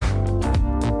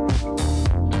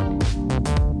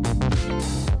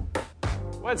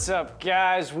What's up,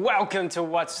 guys? Welcome to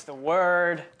What's the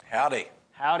Word? Howdy.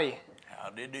 Howdy.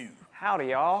 Howdy do. Howdy,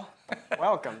 y'all.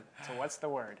 Welcome to What's the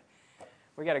Word.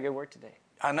 We got a good word today.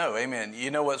 I know, amen.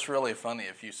 You know what's really funny?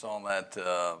 If you saw that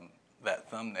that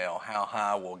thumbnail, how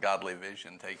high will godly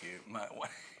vision take you?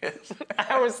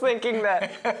 I was thinking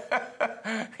that.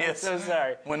 Yes. I'm so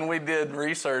sorry. When we did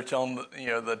research on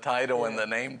the title and the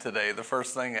name today, the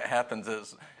first thing that happens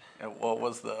is, what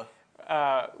was the...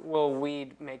 Will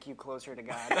weed make you closer to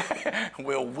God?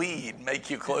 Will weed make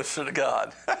you closer to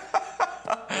God?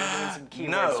 Some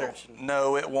keyword search.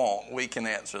 No, it won't. We can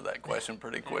answer that question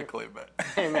pretty quickly. But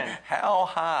Amen. How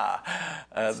high?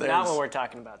 That's not what we're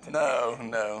talking about today.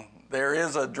 No. There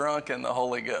is a drunk in the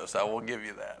Holy Ghost. I will give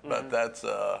you that. But that's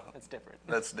different.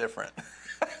 That's different.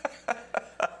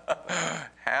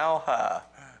 How high?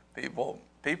 People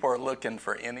are looking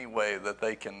for any way that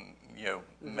they can,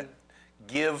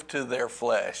 give to their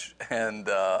flesh, and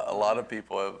a lot of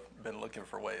people have been looking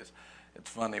for ways. It's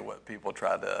funny what people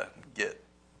try to get,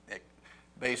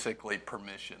 basically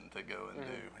permission to go and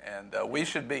do. And we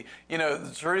should be,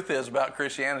 the truth is about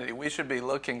Christianity, we should be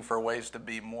looking for ways to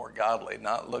be more godly,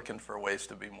 not looking for ways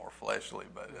to be more fleshly.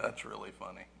 But that's really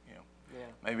funny.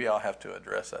 Maybe I'll have to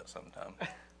address that sometime.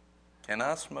 Can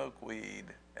I smoke weed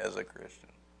as a Christian?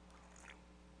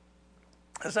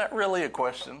 Is that really a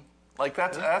question? Like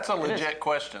that's a legit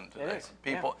question today.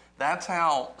 People, that's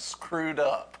how screwed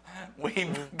up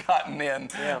we've gotten in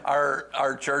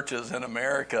our churches in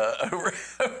America.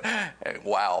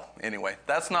 Wow. Anyway,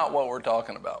 that's not what we're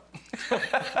talking about.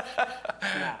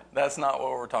 That's not what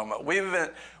we're talking about.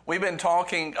 We've been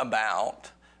talking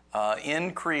about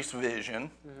increased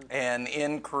vision and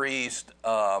increase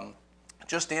in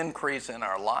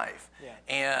our life. Yeah.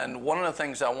 And one of the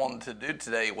things I wanted to do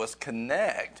today was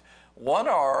connect. What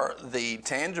are the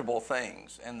tangible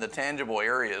things and the tangible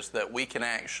areas that we can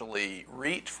actually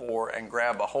reach for and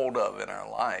grab a hold of in our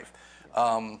life?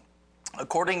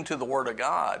 According to the Word of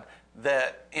God,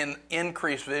 that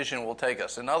increased vision will take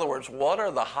us. In other words, what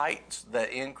are the heights that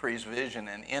increased vision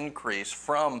and increase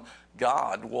from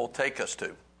God will take us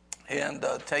to? And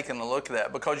taking a look at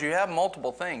that, because you have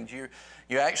multiple things. You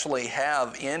actually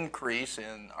have increase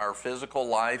in our physical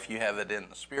life, you have it in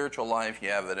the spiritual life, you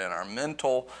have it in our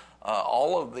mental,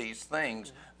 all of these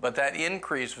things. But that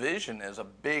increased vision is a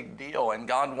big deal, and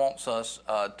God wants us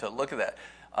to look at that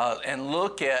and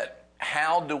look at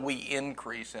how do we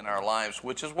increase in our lives,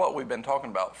 which is what we've been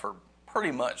talking about for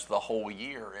pretty much the whole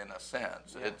year in a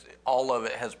sense. Yeah. All of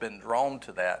it has been drawn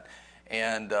to that.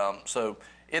 And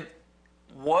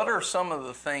what are some of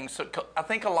the things? So I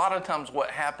think a lot of times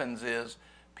what happens is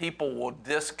people will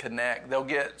disconnect. They'll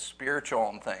get spiritual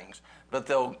on things, but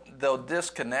they'll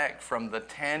disconnect from the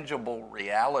tangible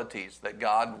realities that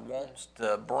God wants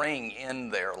to bring in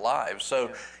their lives.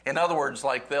 So, in other words,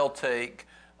 like they'll take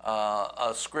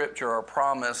a scripture or a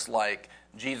promise like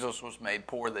Jesus was made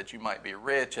poor that you might be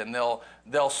rich, and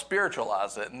they'll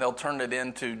spiritualize it, and they'll turn it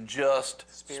into just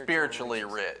spiritually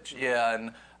rich. Yeah,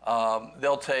 and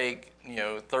they'll take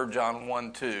 3 John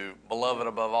 1:2, beloved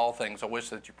above all things, I wish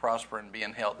that you prosper and be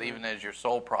in health, even as your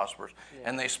soul prospers. Yeah.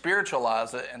 And they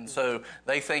spiritualize it, and so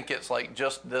they think it's like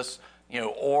just this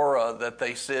aura that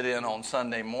they sit in on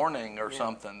Sunday morning or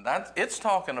something. It's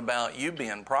talking about you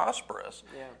being prosperous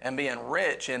and being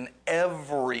rich in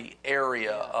every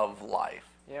area of life.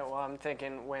 Yeah, well, I'm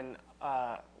thinking when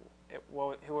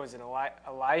who was it,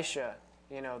 Elisha?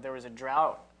 There was a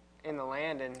drought in the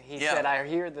land, and he said, I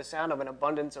hear the sound of an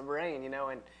abundance of rain,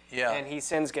 and he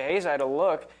sends Gehazi to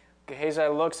look. Gehazi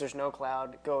looks, there's no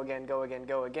cloud, go again, go again,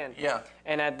 go again. Yeah.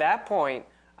 And at that point,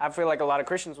 I feel like a lot of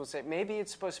Christians will say, maybe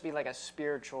it's supposed to be like a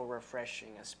spiritual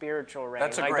refreshing, a spiritual rain.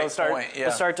 That's a great point. Yeah.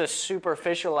 They'll start to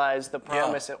superficialize the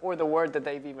promise or the word that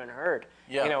they've even heard.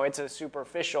 Yeah. It's a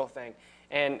superficial thing.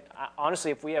 And honestly,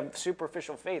 if we have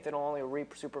superficial faith, it'll only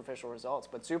reap superficial results.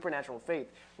 But supernatural faith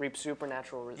reaps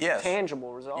supernatural,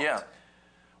 tangible results. Yeah.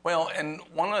 Well, and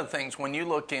one of the things, when you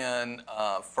look in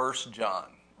 1 John,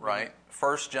 right?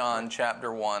 1 John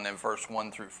chapter 1 and verse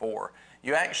 1 through 4,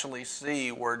 you actually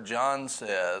see where John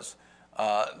says,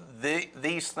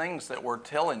 these things that we're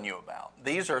telling you about,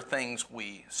 these are things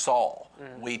we saw,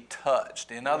 we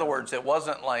touched. In other words, it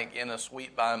wasn't like in a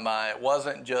sweet by and by. It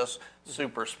wasn't just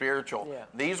super spiritual. Yeah.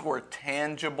 These were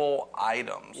tangible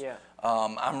items. Yeah.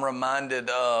 I'm reminded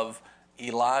of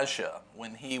Elijah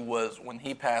when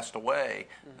he passed away.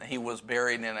 He was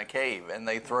buried in a cave, and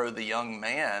they throw the young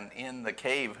man in the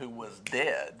cave who was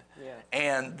dead. Yeah.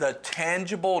 And the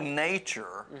tangible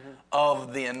nature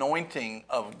of the anointing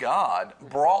of God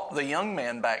brought the young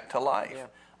man back to life. Yeah.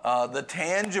 the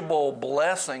tangible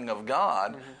blessing of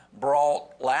God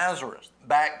brought Lazarus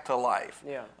back to life,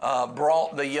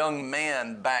 brought the young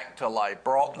man back to life,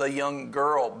 brought the young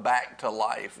girl back to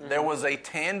life. There was a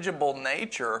tangible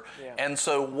nature. And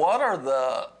so what are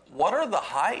the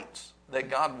heights that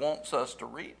God wants us to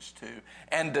reach to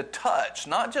and to touch,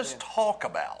 not just talk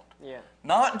about?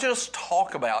 Not just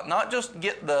talk about, not just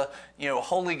get the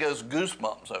Holy Ghost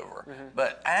goosebumps over,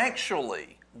 but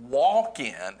actually walk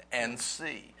in and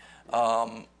see.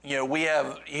 We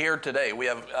have here today, we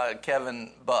have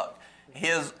Kevin Buck.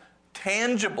 His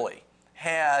tangibly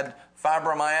had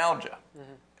fibromyalgia,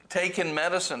 taken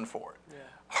medicine for it,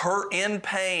 hurt in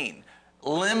pain,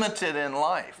 limited in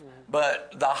life.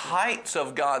 But the heights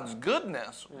of God's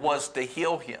goodness was to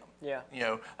heal him.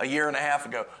 A year and a half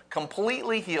ago.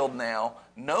 Completely healed now,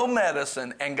 no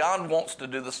medicine, and God wants to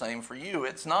do the same for you.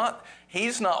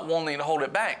 He's not wanting to hold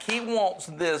it back. He wants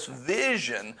this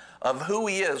vision of who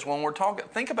he is. When we're talking,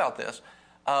 think about this.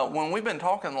 When we've been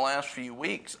talking the last few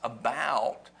weeks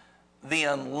about the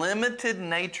unlimited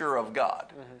nature of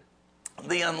God,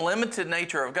 the unlimited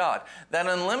nature of God, that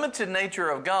unlimited nature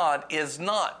of God is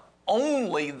not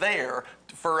only there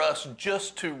for us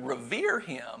just to revere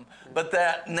him, but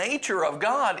that nature of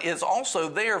God is also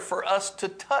there for us to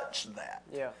touch that.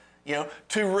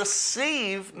 To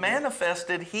receive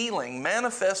manifested healing,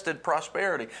 manifested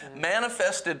prosperity,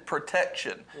 manifested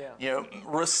protection.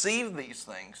 Receive these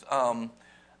things.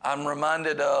 I'm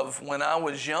reminded of when I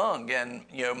was young, and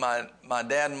my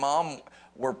dad and mom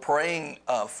were praying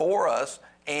for us,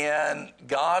 and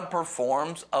God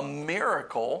performs a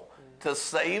miracle to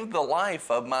save the life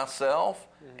of myself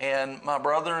and my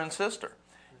brother and sister.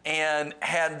 And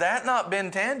had that not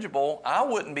been tangible, I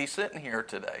wouldn't be sitting here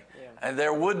today. And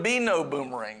there would be no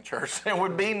Boomerang Church. There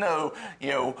would be no,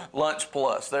 Lunch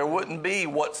Plus. There wouldn't be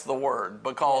What's the Word,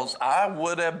 because I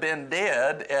would have been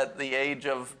dead at the age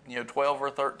of 12 or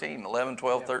 13, 11,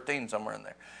 12, 13, somewhere in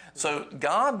there. So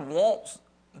God wants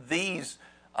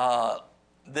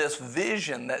this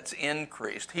vision that's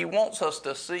increased. He wants us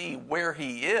to see where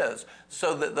he is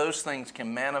so that those things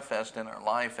can manifest in our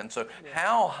life. And so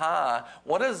how high,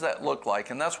 what does that look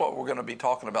like? And that's what we're going to be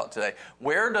talking about today.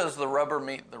 Where does the rubber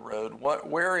meet the road?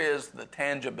 Where is the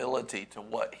tangibility to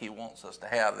what he wants us to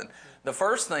have? And the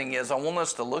first thing is, I want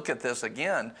us to look at this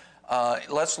again.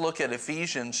 Let's look at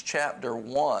Ephesians chapter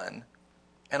 1.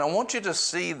 And I want you to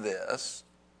see this.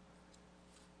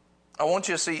 I want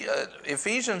you to see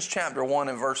Ephesians chapter 1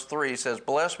 and verse 3 says,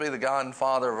 "Blessed be the God and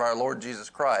Father of our Lord Jesus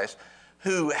Christ,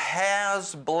 who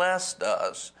has blessed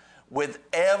us with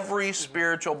every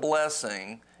spiritual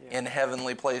blessing in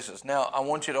heavenly places." Now, I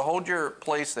want you to hold your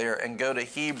place there and go to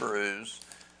Hebrews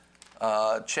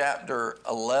chapter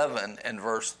 11 and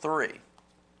verse 3.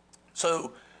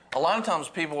 So, a lot of times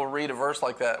people will read a verse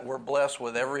like that, we're blessed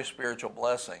with every spiritual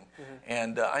blessing.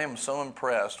 And I am so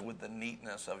impressed with the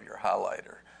neatness of your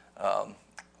highlighter.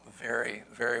 Very,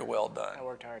 very well done. I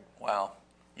worked hard. Wow.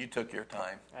 You took your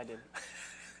time. I did.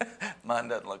 Mine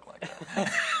doesn't look like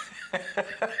that.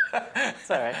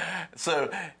 It's all right.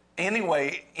 So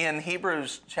anyway, in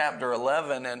Hebrews chapter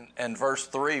 11 and verse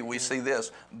 3, we see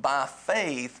this. By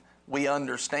faith, we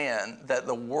understand that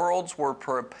the worlds were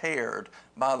prepared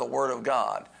by the word of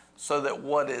God, so that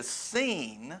what is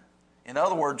seen, in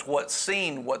other words, what's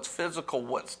seen, what's physical,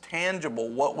 what's tangible,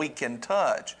 what we can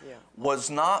touch, was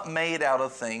not made out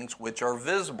of things which are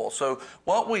visible. So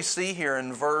what we see here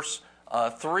in verse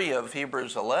 3 of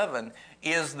Hebrews 11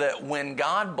 is that when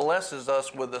God blesses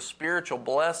us with a spiritual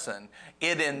blessing,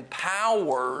 it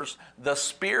empowers the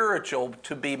spiritual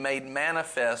to be made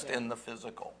manifest in the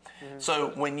physical. So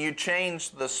when you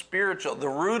change the spiritual, the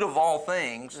root of all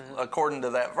things, according to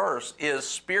that verse, is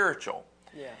spiritual.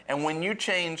 And when you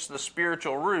change the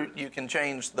spiritual root, you can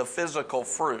change the physical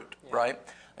fruit, right?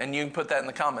 And you can put that in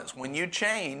the comments. When you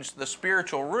change the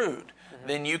spiritual root,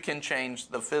 then you can change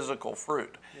the physical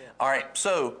fruit. All right,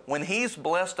 so when he's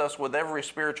blessed us with every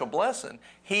spiritual blessing,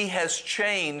 he has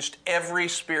changed every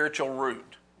spiritual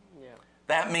root.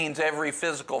 That means every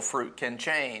physical fruit can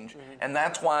change. And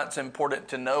that's why it's important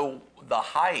to know the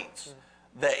heights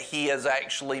that he has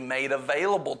actually made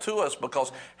available to us,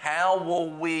 because how will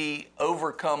we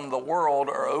overcome the world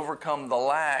or overcome the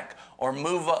lack or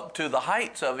move up to the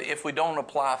heights of it if we don't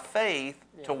apply faith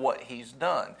to what he's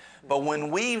done? But when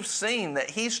we've seen that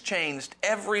he's changed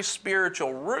every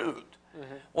spiritual root,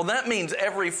 well, that means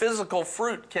every physical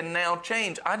fruit can now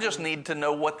change. I just need to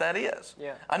know what that is.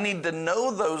 I need to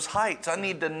know those heights. I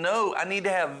need to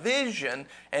have vision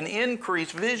and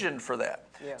increase vision for that.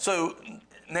 So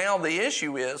now the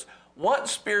issue is, what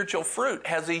spiritual fruit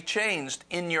has he changed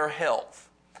in your health?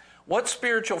 What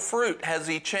spiritual fruit has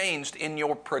He changed in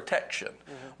your protection?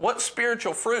 What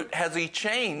spiritual fruit has He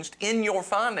changed in your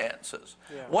finances?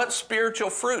 Yeah. What spiritual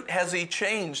fruit has He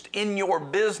changed in your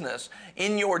business,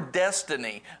 in your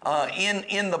destiny,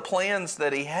 in the plans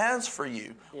that He has for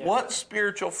you? Yeah. What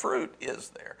spiritual fruit is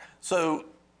there? So,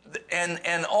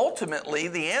 and ultimately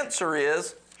the answer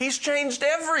is He's changed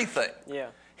everything. Yeah.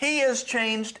 He has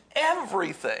changed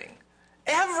everything.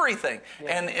 Everything.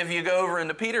 Yeah. And if you go over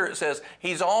into Peter, it says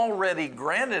He's already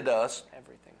granted us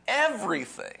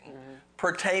everything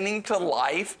pertaining to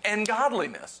life and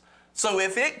godliness. So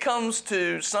if it comes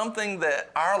to something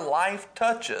that our life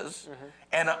touches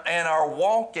and our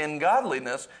walk in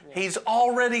godliness, He's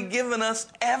already given us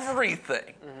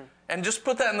everything. And just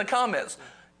put that in the comments.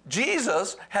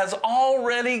 Jesus has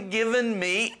already given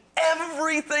me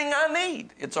everything I need.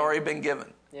 It's already been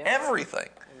given. Yeah. Everything.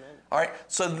 Amen. All right.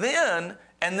 So then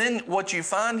what you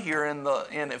find here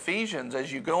in Ephesians,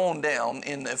 as you go on down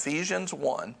in Ephesians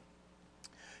 1,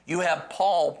 you have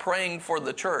Paul praying for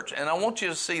the church. And I want you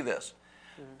to see this.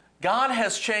 God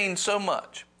has changed so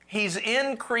much. He's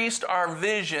increased our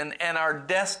vision and our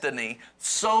destiny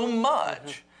so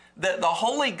much that the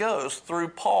Holy Ghost, through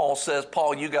Paul, says,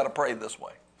 Paul, you got to pray this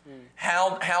way.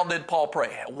 How did Paul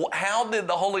pray? How did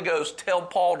the Holy Ghost tell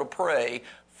Paul to pray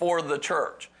for the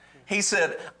church? He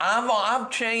said, I've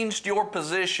changed your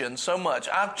position so much.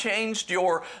 I've changed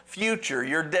your future,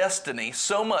 your destiny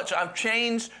so much. I've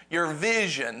changed your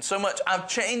vision so much. I've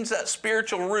changed that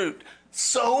spiritual route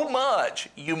so much.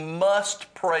 You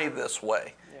must pray this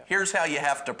way. Yeah. Here's how you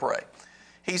have to pray.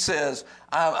 He says,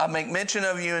 I make mention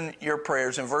of you in your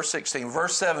prayers in verse 16.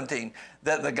 Verse 17,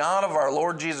 that the God of our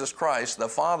Lord Jesus Christ, the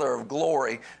Father of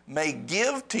glory, may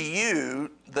give to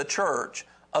you, the church,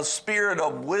 a spirit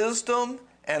of wisdom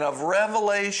and of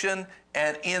revelation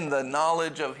and in the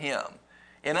knowledge of Him.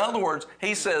 In other words,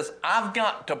 he says, I've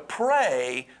got to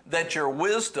pray that your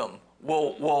wisdom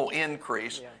will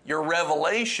increase. Yeah. Your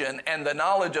revelation and the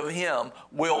knowledge of Him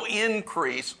will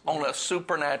increase on a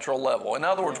supernatural level. In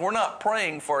other words, we're not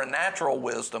praying for a natural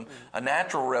wisdom, a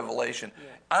natural revelation. Yeah.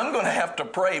 I'm going to have to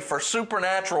pray for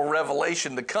supernatural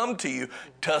revelation to come to you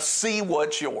to see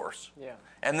what's yours. Yeah.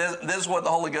 And this is what the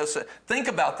Holy Ghost said. Think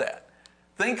about that.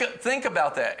 Think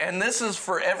about that. And this is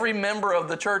for every member of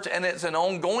the church, and it's an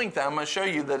ongoing thing. I'm going to show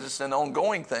you that it's an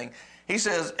ongoing thing. He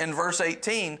says in verse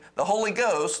 18, the Holy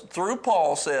Ghost, through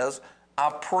Paul, says,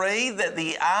 I pray that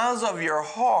the eyes of your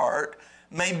heart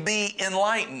may be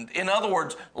enlightened. In other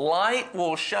words, light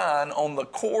will shine on the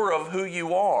core of who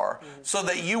you are so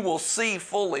that you will see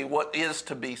fully what is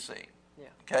to be seen. Yeah.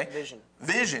 Okay? Vision,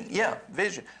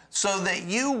 vision. So that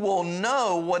you will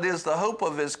know what is the hope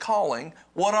of His calling,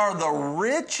 what are the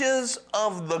riches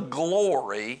of the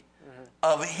glory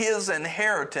of His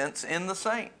inheritance in the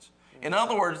saints. In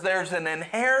other words, there's an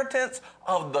inheritance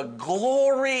of the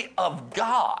glory of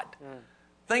God.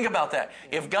 Think about that.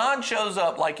 If God shows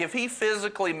up, like if He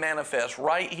physically manifests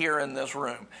right here in this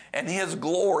room and His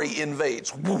glory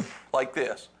invades, woof, like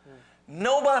this,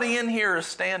 nobody in here is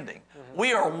standing.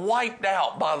 We are wiped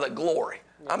out by the glory.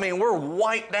 I mean, we're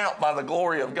wiped out by the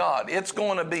glory of God. It's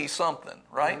going to be something,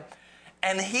 right?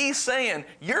 And He's saying,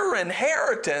 your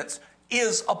inheritance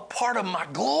is a part of my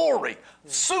glory,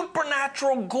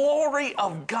 supernatural glory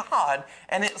of God,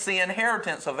 and it's the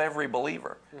inheritance of every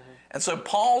believer. And so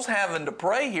Paul's having to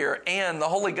pray here, and the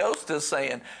Holy Ghost is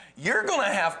saying, you're going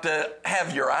to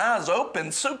have your eyes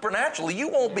open supernaturally. You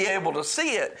won't be able to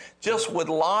see it just with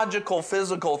logical,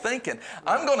 physical thinking.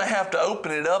 I'm going to have to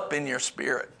open it up in your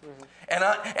spirit.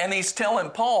 And he's telling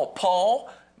Paul,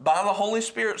 by the Holy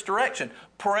Spirit's direction,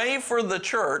 pray for the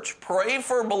church, pray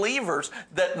for believers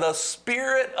that the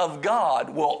Spirit of God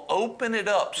will open it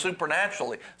up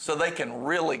supernaturally so they can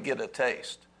really get a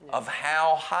taste of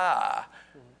how high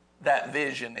that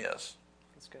vision is.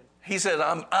 That's good. He says,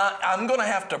 I'm going to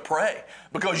have to pray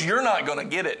because you're not going to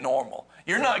get it normal.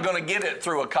 You're not going to get it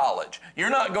through a college. You're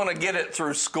not going to get it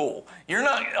through school. You're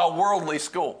not a worldly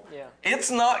school. Yeah. It's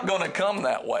not going to come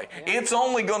that way. Yeah. It's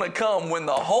only going to come when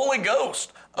the Holy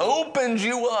Ghost opens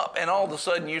you up and all of a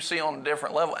sudden you see on a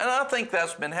different level. And I think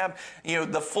that's been happening. You know,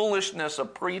 the foolishness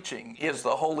of preaching is the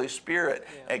Holy Spirit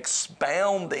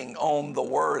expounding on the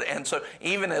Word. And so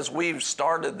even as we've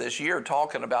started this year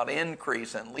talking about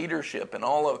increase and leadership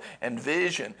and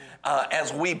vision,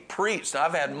 as we preached,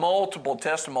 I've had multiple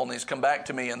testimonies come back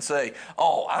to me and say,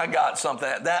 oh, I got something.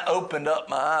 That opened up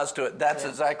my eyes to it. That's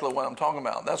exactly what I'm talking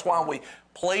about. That's why we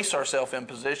place ourselves in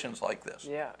positions like this.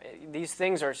 Yeah, these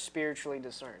things are spiritually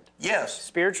discerned. Yes.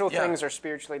 Spiritual things are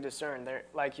spiritually discerned. They're,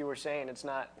 like you were saying, it's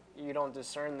not, you don't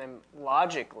discern them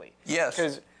logically. Yes.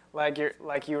 Because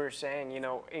like you were saying,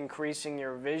 increasing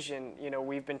your vision.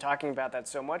 We've been talking about that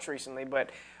so much recently, but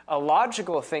a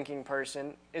logical thinking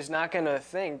person is not going to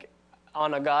think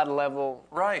on a God level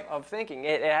of thinking.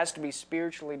 It has to be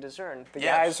spiritually discerned. The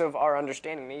eyes of our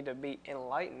understanding need to be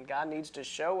enlightened. God needs to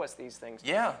show us these things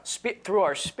through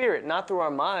our spirit, not through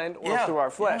our mind or through our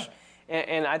flesh.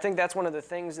 And I think that's one of the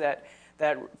things that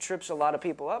trips a lot of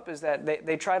people up, is that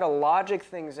they try to logic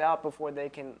things out before they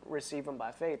can receive them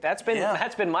by faith. That's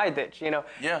been my ditch,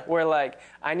 where like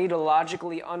I need to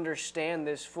logically understand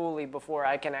this fully before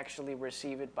I can actually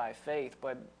receive it by faith.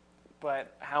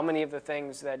 But how many of the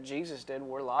things that Jesus did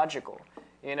were logical?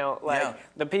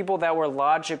 The people that were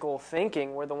logical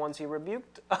thinking were the ones he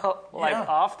rebuked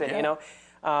often.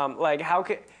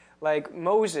 Like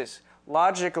Moses.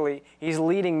 Logically, he's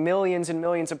leading millions and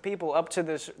millions of people up to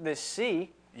this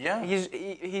sea. Yeah.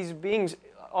 He's being,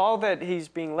 all that he's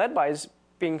being led by is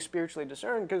being spiritually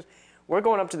discerned, because we're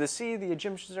going up to the sea, the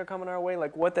Egyptians are coming our way,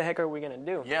 like what the heck are we going to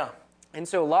do? Yeah. And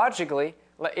so logically,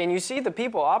 and you see the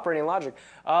people operating logic.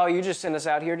 Oh, you just sent us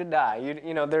out here to die.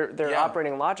 They're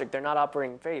operating logic. They're not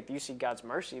operating faith. You see God's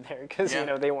mercy there, because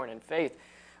they weren't in faith.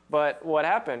 But what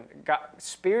happened?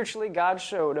 Spiritually, God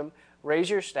showed them,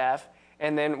 raise your staff.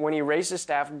 And then when he raised his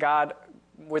staff, God,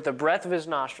 with the breath of his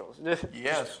nostrils.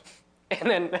 Yes.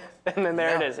 And then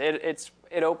there it is.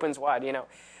 It opens wide,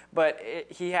 But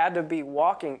he had to be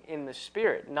walking in the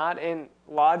Spirit, not in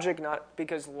logic, not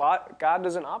because God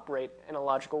doesn't operate in a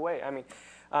logical way.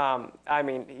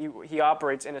 He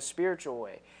operates in a spiritual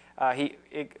way.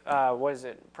 What is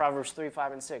it? Proverbs 3,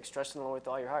 5, and 6. Trust in the Lord with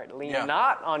all your heart. Lean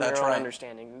not on your own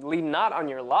understanding. Lean not on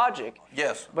your logic.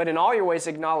 Yes. But in all your ways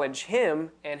acknowledge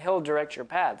him, and he'll direct your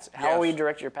paths. How will he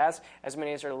direct your paths? As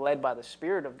many as are led by the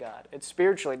Spirit of God. It's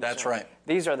spiritually discerned. That's right.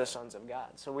 These are the sons of God.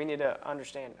 So we need to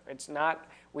understand.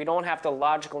 We don't have to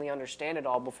logically understand it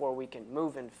all before we can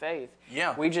move in faith.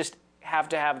 Yeah. We just have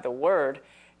to have the Word,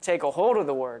 take a hold of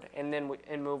the Word, and then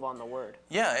move on the Word.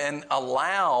 Yeah, and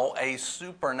allow a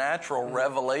supernatural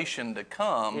revelation to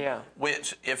come,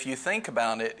 which, if you think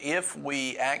about it, if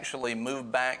we actually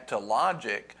move back to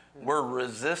logic, we're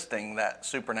resisting that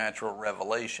supernatural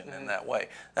revelation in that way.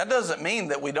 That doesn't mean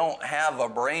that we don't have a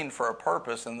brain for a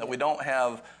purpose and that we don't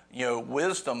have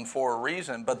wisdom for a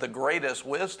reason, but the greatest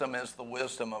wisdom is the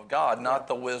wisdom of God, not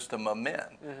the wisdom of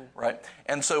men, right?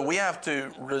 And so we have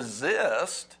to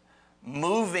resist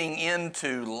moving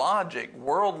into logic,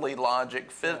 worldly logic,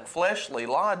 fleshly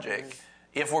logic,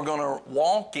 if we're going to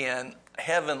walk in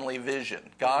heavenly vision,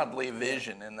 godly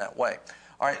vision in that way.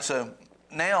 All right, so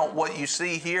now what you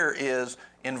see here is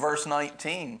in verse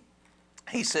 19,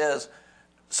 he says,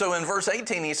 so in verse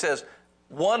 18 he says,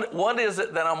 what is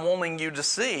it that I'm wanting you to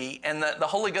see and that the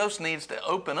Holy Ghost needs to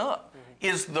open up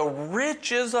is the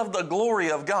riches of the glory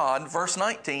of God, verse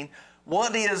 19,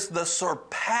 what is the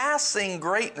surpassing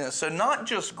greatness, so not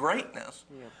just greatness,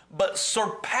 but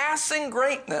surpassing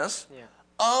greatness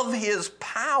of his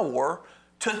power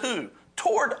to who?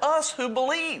 Toward us who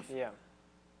believe.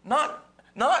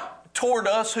 Not toward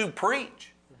us who preach.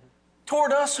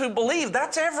 Toward us who believe.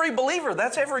 That's every believer.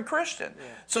 That's every Christian.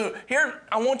 So here,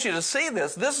 I want you to see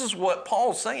this. This is what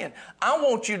Paul's saying. I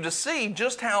want you to see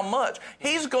just how much.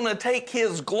 He's going to take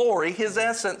his glory, his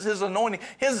essence, his anointing,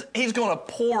 he's going to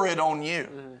pour it on you.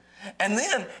 And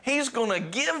then he's going to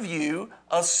give you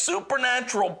a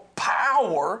supernatural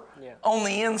power on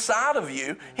the inside of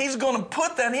you. He's going to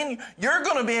put that in you. You're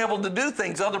going to be able to do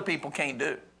things other people can't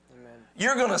do.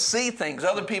 You're going to see things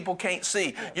other people can't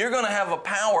see. You're going to have a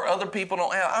power other people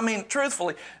don't have. I mean,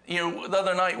 truthfully, the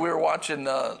other night we were watching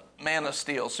Man of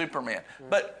Steel, Superman.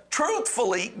 But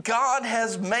truthfully, God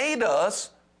has made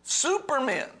us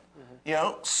supermen,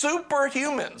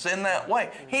 superhumans in that way.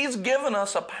 He's given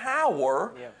us a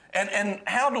power. And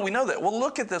how do we know that? Well,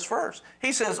 look at this verse.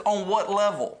 He says, on what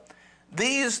level?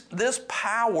 This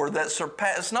power that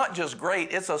it's not just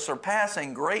great, it's a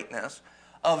surpassing greatness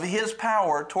of his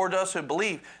power toward us who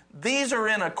believe. These are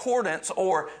in accordance,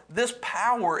 or this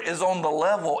power is on the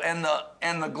level, and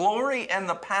the glory and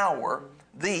the power,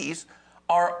 these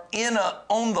are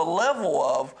on the level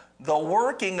of the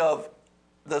working of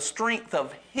the strength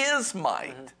of his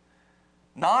might,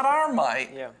 not our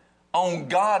might, on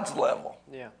God's level.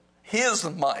 His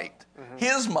might.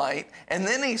 His might. And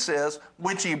then he says,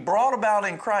 which he brought about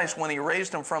in Christ when he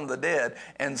raised him from the dead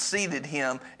and seated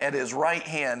him at his right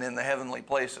hand in the heavenly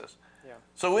places.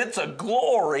 So it's a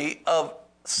glory of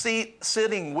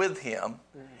sitting with him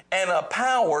and a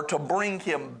power to bring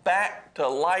him back to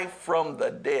life from the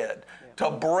dead,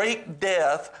 to break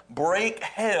death, break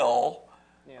hell,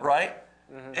 right?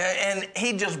 And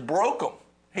he just broke them.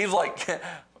 He's like,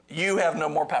 you have no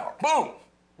more power. Boom.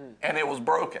 and it was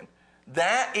broken.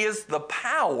 That is the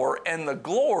power and the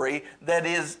glory that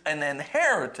is an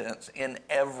inheritance in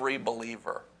every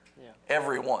believer. Yeah.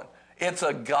 Everyone. It's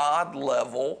a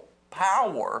God-level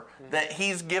power that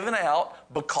he's given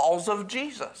out because of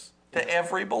Jesus to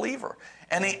every believer.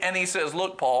 And he says,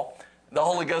 look, Paul, the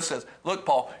Holy Ghost says, look,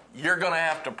 Paul, you're going to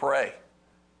have to pray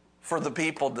for the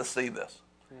people to see this.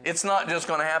 It's not just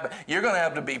going to happen. You're going to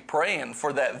have to be praying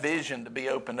for that vision to be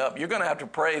opened up. You're going to have to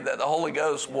pray that the Holy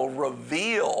Ghost will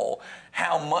reveal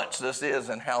how much this is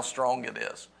and how strong it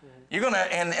is. You're going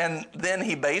to, and then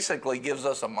he basically gives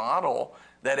us a model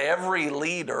that every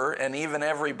leader and even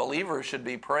every believer should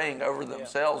be praying over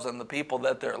themselves and the people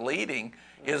that they're leading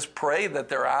is pray that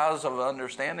their eyes of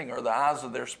understanding or the eyes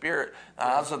of their spirit, the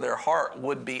eyes of their heart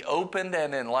would be opened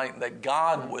and enlightened, that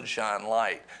God would shine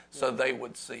light so they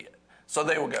would see it. So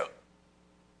they will go,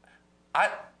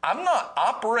 I'm not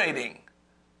operating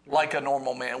like a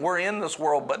normal man. We're in this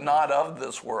world, but not of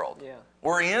this world. Yeah.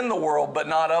 We're in the world, but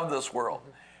not of this world.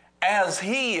 As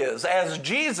he is, as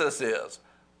Jesus is,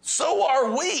 so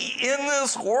are we in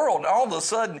this world. All of a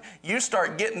sudden, you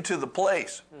start getting to the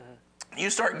place. You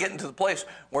start getting to the place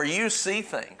where you see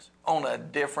things on a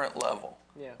different level.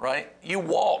 Yeah. Right? You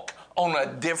walk on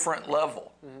a different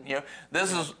level. You know,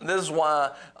 this is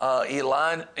why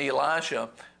Elisha,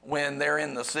 when they're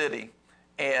in the city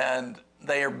and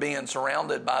they are being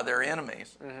surrounded by their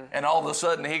enemies, and all of a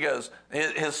sudden he goes,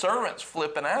 his servant's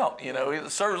flipping out. You know, the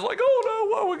servant's like, "Oh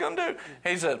no, what are we going to do?"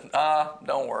 He said,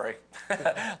 "Don't worry."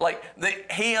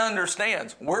 He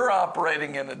understands we're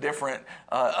operating in a different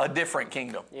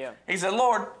kingdom. Yeah. He said,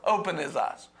 "Lord, open his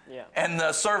eyes." Yeah. And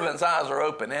the servant's eyes are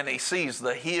open, and he sees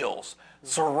the hills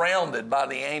surrounded by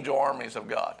the angel armies of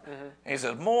God. He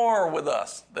says, more with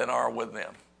us than are with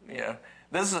them. You know,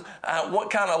 this is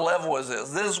what kind of level is this?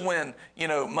 This is when, you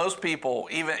know, most people,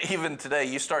 even today,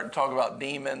 you start to talk about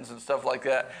demons and stuff like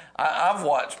that. I've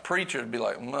watched preachers be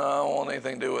like, "No, I don't want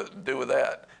anything to do with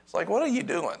that." It's like, what are you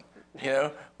doing? You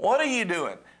know, what are you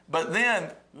doing? But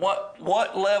then, what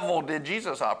level did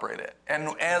Jesus operate at? And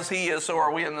as he is, so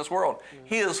are we in this world.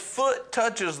 His foot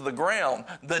touches the ground.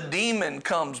 The demon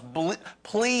comes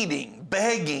pleading,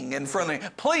 begging in front of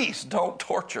him. Please don't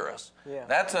torture us. Yeah.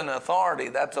 That's an authority.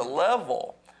 That's a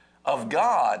level of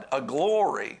God, a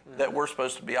glory that we're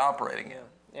supposed to be operating in.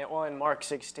 Yeah. Well, in Mark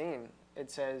 16,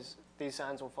 it says, these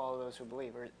signs will follow those who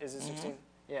believe. Or is it 16?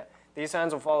 Yeah. These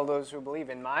signs will follow those who believe.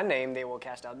 In my name, they will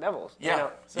cast out devils. Yeah. You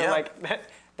know? So like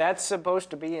that's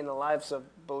supposed to be in the lives of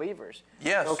believers.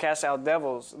 Yes. They'll cast out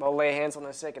devils. They'll lay hands on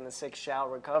the sick, and the sick shall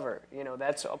recover. You know,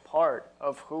 that's a part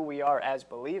of who we are as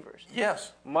believers.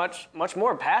 Yes. Much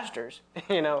more pastors.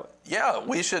 You know. Yeah,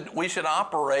 we should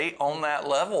operate on that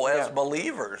level as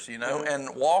believers. You know,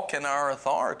 and walk in our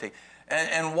authority.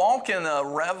 And walk in a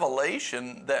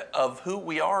revelation of who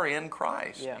we are in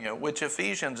Christ, you know, which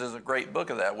Ephesians is a great book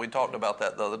of that. We talked about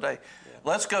that the other day. Yeah.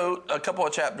 Let's go a couple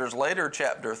of chapters later,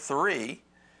 chapter 3,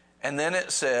 and then it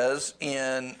says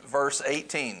in verse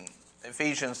 18,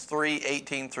 Ephesians 3,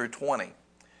 18 through 20.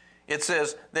 It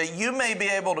says, that you may be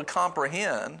able to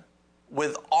comprehend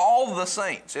with all the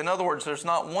saints. In other words, there's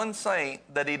not one saint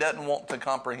that he doesn't want to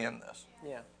comprehend this.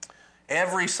 Yeah.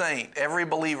 Every saint, every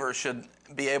believer should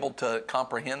be able to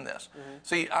comprehend this.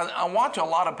 See, I watch a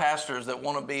lot of pastors that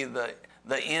want to be the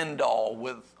end all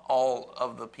with all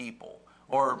of the people,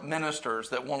 or ministers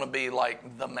that want to be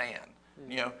like the man.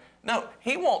 You know, no,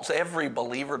 he wants every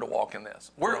believer to walk in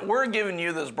this. We're giving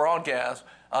you this broadcast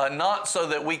not so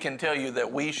that we can tell you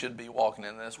that we should be walking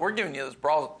in this. We're giving you this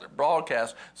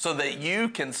broadcast so that you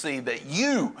can see that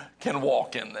you can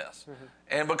walk in this.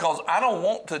 And because I don't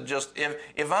want to just,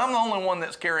 if I'm the only one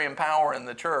that's carrying power in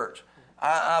the church,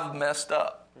 I've messed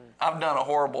up. I've done a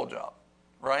horrible job,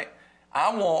 right?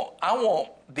 I want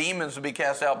demons to be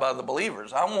cast out by the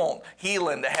believers. I want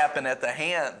healing to happen at the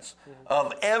hands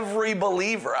of every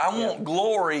believer. I want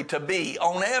glory to be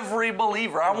on every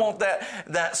believer. I want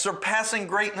that surpassing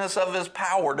greatness of his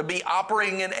power to be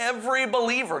operating in every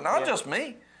believer, not just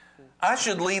me. I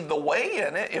should lead the way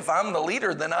in it. If I'm the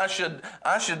leader, then I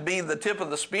should be the tip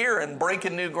of the spear and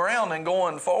breaking new ground and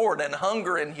going forward and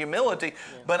hunger and humility.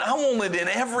 Yeah. But I want it in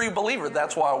every believer.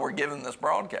 That's why we're giving this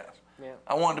broadcast. Yeah.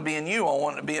 I want it to be in you. I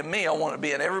want it to be in me. I want it to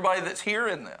be in everybody that's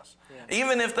hearing this. Yeah.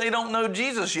 Even if they don't know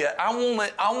Jesus yet, I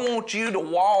want you to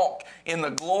walk in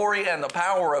the glory and the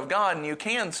power of God, and you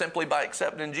can simply by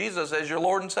accepting Jesus as your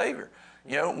Lord and Savior.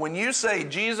 You know, when you say,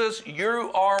 Jesus, you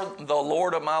are the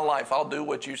Lord of my life, I'll do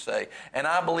what you say, and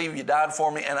I believe you died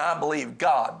for me, and I believe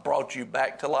God brought you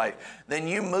back to life, then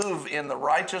you move in the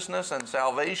righteousness and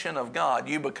salvation of God.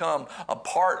 You become a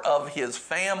part of his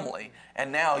family,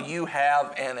 and now you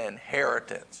have an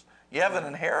inheritance. You have an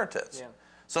inheritance. Yeah.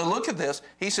 So look at this.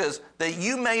 He says, that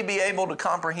you may be able to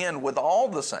comprehend with all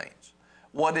the saints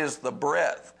what is the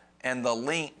breadth and the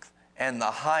length and the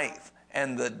height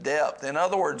and the depth. In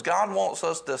other words, God wants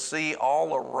us to see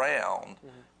all around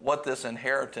what this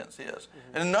inheritance is.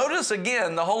 And notice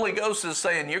again, the Holy Ghost is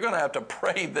saying you're going to have to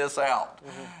pray this out,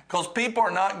 because people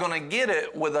are not going to get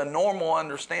it with a normal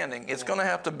understanding. It's going to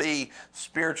have to be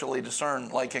spiritually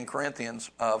discerned, like in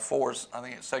Corinthians 4, I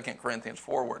think it's 2 Corinthians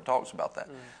 4 where it talks about that.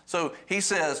 So he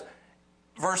says,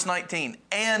 verse 19,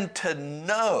 and to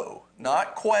know,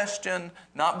 not question,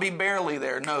 not be barely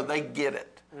there. No, they get it.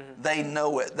 They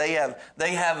know it. They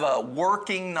have a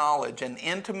working knowledge, an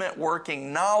intimate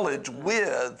working knowledge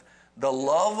with the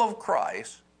love of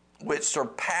Christ, which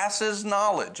surpasses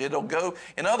knowledge. It'll go,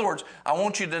 in other words, I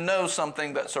want you to know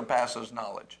something that surpasses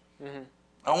knowledge.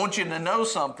 I want you to know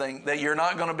something that you're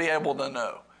not going to be able to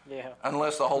know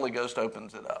unless the Holy Ghost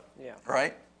opens it up.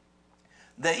 Right?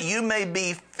 That you may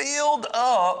be filled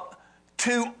up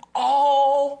to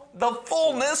all the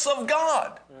fullness of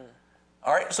God.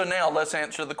 All right, so now let's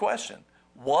answer the question.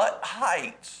 What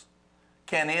heights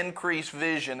can increased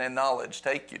vision and knowledge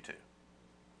take you to?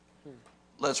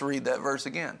 Let's read that verse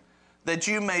again. That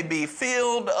you may be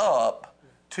filled up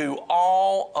to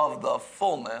all of the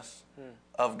fullness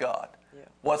of God.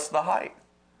 What's the height?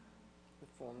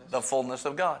 The fullness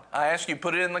of God. I ask you,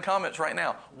 put it in the comments right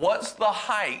now. What's the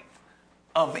height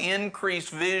of increased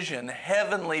vision,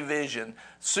 heavenly vision,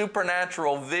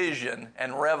 supernatural vision,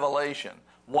 and revelation?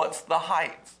 What's the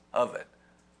height of it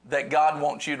that God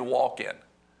wants you to walk in?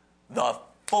 The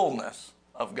fullness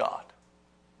of God.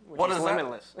 Which is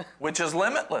limitless. Which is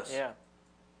limitless. Yeah.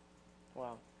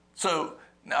 Wow. So,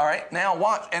 all right, now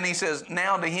watch. And he says,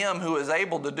 now to him who is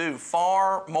able to do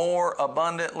far more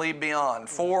abundantly beyond.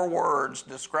 4 words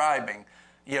describing,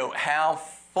 how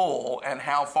full and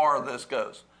how far this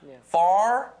goes. Yeah.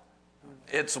 Far,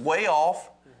 it's way off.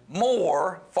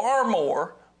 More, far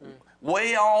more.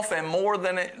 Way off and more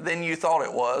than you thought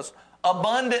it was.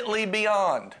 Abundantly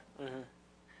beyond.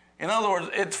 In other words,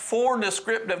 it's 4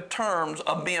 descriptive terms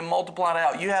of being multiplied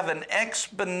out. You have an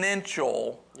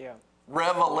exponential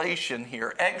revelation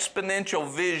here, exponential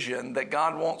vision that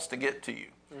God wants to get to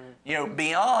you.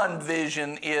 Beyond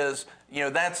vision is,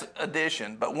 that's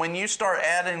addition. But when you start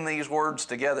adding these words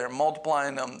together and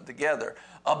multiplying them together,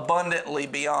 abundantly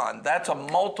beyond, that's a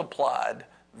multiplied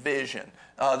vision.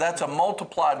 That's a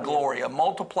multiplied glory, a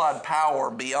multiplied power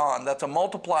beyond. That's a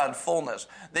multiplied fullness.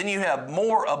 Then you have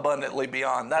more abundantly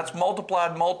beyond. That's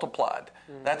multiplied.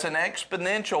 That's an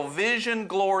exponential vision,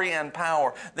 glory, and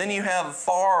power. Then you have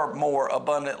far more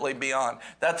abundantly beyond.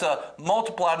 That's a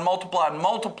multiplied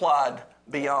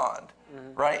beyond.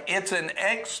 Right? It's an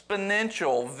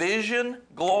exponential vision,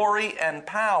 glory, and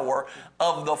power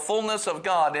of the fullness of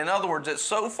God. In other words, it's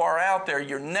so far out there,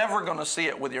 you're never going to see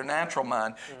it with your natural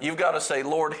mind. You've got to say,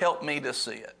 Lord, help me to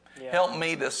see it. Help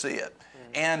me to see it.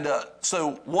 And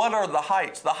so what are the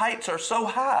heights? The heights are so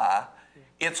high,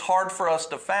 it's hard for us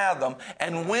to fathom.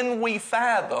 And when we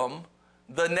fathom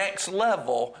the next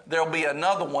level, there'll be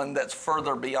another one that's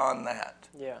further beyond that.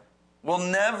 We'll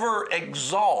never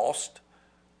exhaust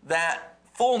that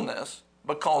fullness,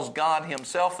 because God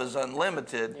himself is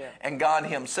unlimited, and God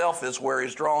himself is where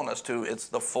he's drawn us to. It's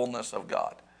the fullness of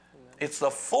God. It's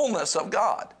the fullness of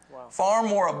God. Far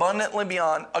more abundantly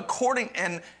beyond,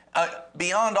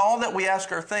 beyond all that we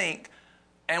ask or think.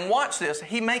 And watch this,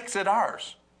 he makes it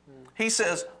ours. He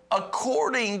says,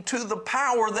 according to the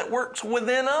power that works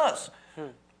within us.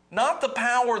 Not the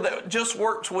power that just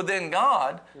works within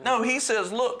God. No, he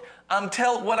says, look,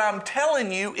 what I'm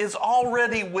telling you is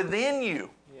already within you.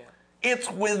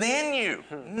 It's within you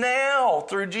now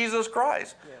through Jesus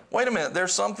Christ. Wait a minute,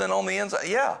 there's something on the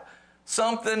inside.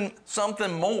 Something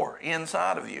more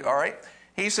inside of you, all right?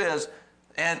 He says,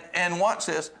 and watch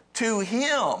this, to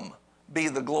him be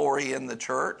the glory in the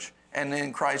church and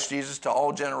in Christ Jesus to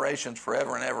all generations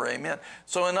forever and ever, amen.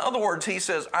 So in other words, he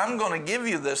says, I'm going to give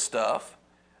you this stuff.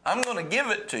 I'm going to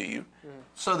give it to you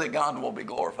so that God will be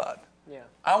glorified.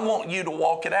 I want you to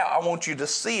walk it out. I want you to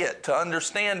see it, to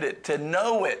understand it, to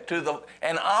know it,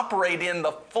 and operate in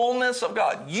the fullness of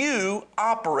God. You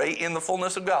operate in the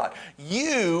fullness of God.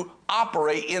 You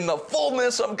operate in the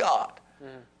fullness of God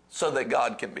so that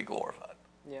God can be glorified.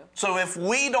 So if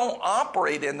we don't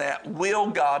operate in that, will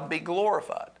God be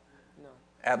glorified? No.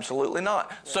 Absolutely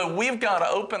not. So we've got to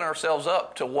open ourselves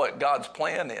up to what God's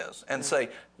plan is and say,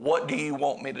 what do you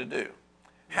want me to do?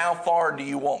 How far do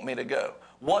you want me to go?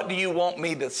 What do you want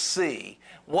me to see?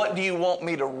 What do you want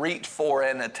me to reach for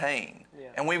and attain?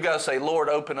 And we've got to say, Lord,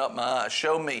 open up my eyes.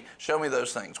 Show me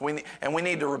those things. We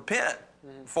need to repent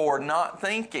for not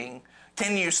thinking,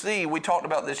 Can you see, we talked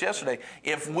about this yesterday,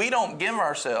 if we don't give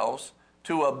ourselves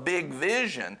to a big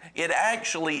vision, it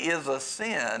actually is a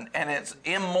sin and it's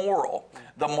immoral.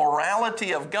 The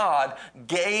morality of God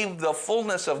gave the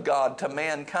fullness of God to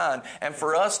mankind. And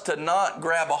for us to not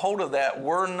grab a hold of that,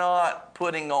 we're not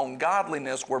putting on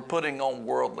godliness, we're putting on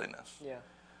worldliness.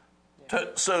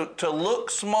 So to look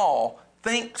small,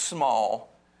 think small,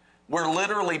 we're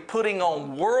literally putting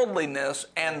on worldliness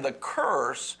and the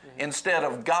curse instead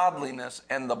of godliness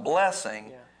and the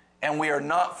blessing. And we are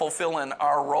not fulfilling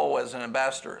our role as an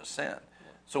ambassador of sin.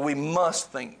 So we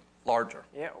must think larger.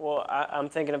 Yeah, well, I'm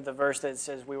thinking of the verse that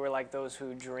says we were like those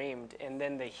who dreamed. And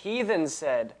then the heathen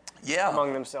said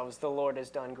among themselves, the Lord has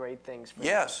done great things for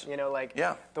us. You know, like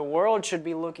the world should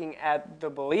be looking at the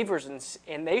believers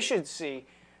and they should see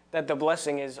that the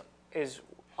blessing is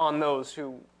on those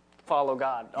who follow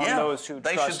God, on those who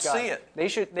trust God. They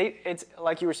should see it. It's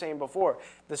like you were saying before,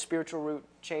 the spiritual root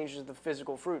changes the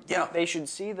physical fruit. They should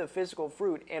see the physical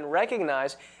fruit and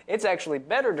recognize it's actually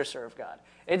better to serve God.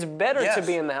 It's better to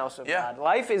be in the house of God.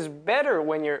 Life is better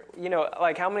when you're, you know,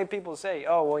 like how many people say,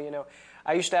 oh, well, you know,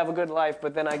 I used to have a good life,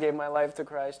 but then I gave my life to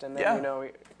Christ, and then, you know,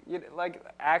 like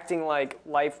acting like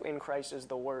life in Christ is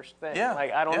the worst thing.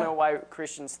 Like, I don't know why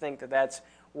Christians think that that's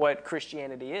what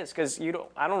Christianity is, because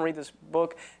I don't read this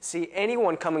book, see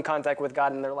anyone come in contact with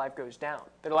God and their life goes down.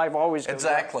 Their life always goes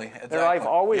up. Their life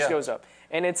always goes up.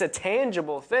 And it's a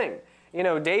tangible thing. You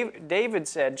know, David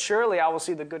said, surely I will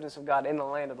see the goodness of God in the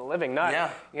land of the living.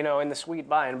 Not, you know, in the sweet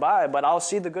by and by, but I'll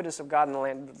see the goodness of God in the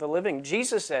land of the living.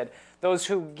 Jesus said, those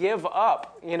who give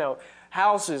up, you know,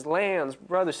 houses, lands,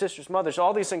 brothers, sisters, mothers,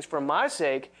 all these things for my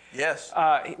sake,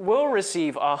 will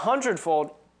receive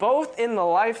 100-fold, both in the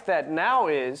life that now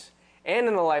is and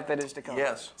in the life that is to come.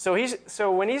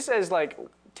 So when he says, like,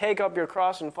 take up your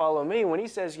cross and follow me, when he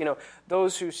says, you know,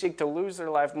 those who seek to lose their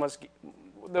life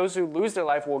those who lose their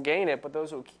life will gain it, but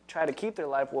those who try to keep their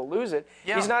life will lose it.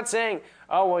 He's not saying,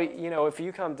 oh, well, you know, if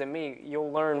you come to me,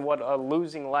 you'll learn what a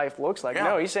losing life looks like.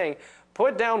 No, he's saying,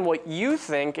 put down what you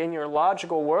think in your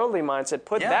logical, worldly mindset.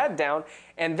 Put that down,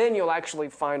 and then you'll actually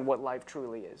find what life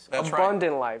truly is.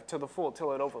 Abundant life to the full,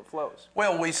 till it overflows.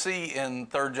 Well, we see in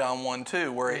 3 John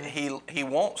 1:2 where he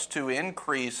wants to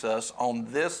increase us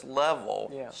on this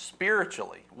level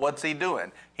spiritually. What's he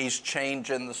doing? He's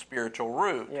changing the spiritual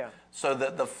root so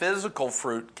that the physical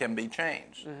fruit can be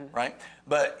changed, right?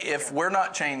 But if we're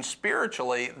not changed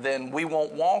spiritually, then we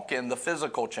won't walk in the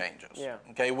physical changes.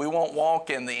 Okay, we won't walk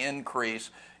in the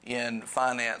increase in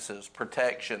finances,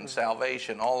 protection,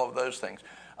 salvation, all of those things.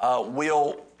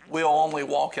 We'll only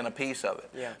walk in a piece of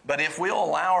it. But if we'll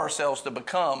allow ourselves to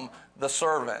become the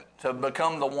servant, to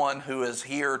become the one who is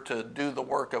here to do the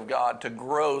work of God, to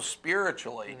grow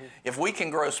spiritually, if we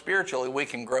can grow spiritually, we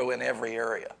can grow in every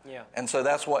area. And so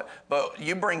that's what, but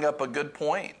you bring up a good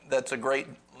point. That's a great,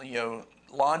 you know,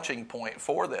 launching point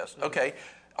for this. Okay,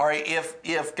 all right,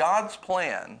 if God's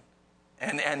plan,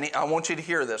 and I want you to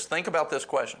hear this, think about this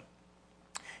question.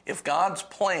 If God's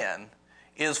plan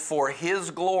is for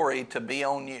His glory to be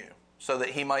on you, so that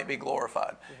He might be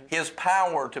glorified, His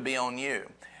power to be on you,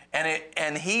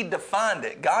 and He defined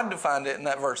it, God defined it in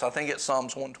that verse, I think it's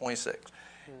Psalms 126.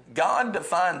 God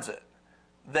defines it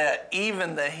that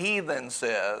even the heathen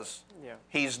says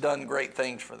He's done great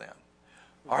things for them.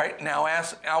 All right, now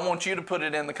I want you to put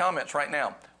it in the comments right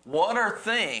now. What are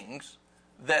things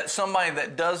that somebody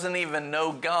that doesn't even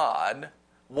know God,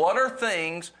 what are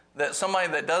things that somebody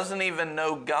that doesn't even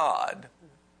know God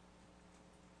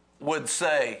would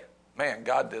say, man,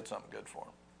 God did something good for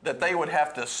them? That they would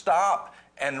have to stop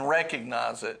and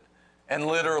recognize it and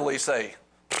literally say,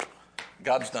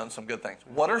 God's done some good things.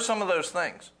 What are some of those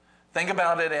things? Think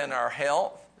about it in our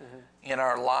health, in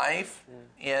our life,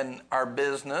 in our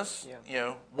business. You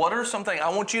know, what are some things? I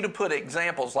want you to put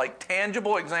examples, like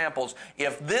tangible examples.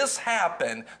 If this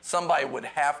happened, somebody would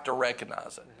have to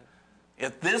recognize it.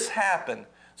 If this happened,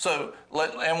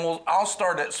 I'll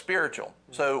start at spiritual.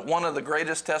 So one of the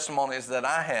greatest testimonies that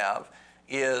I have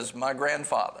is my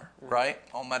grandfather, right,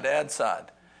 on my dad's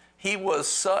side. He was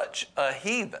such a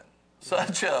heathen,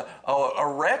 such a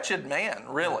wretched man,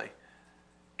 really.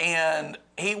 And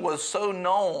he was so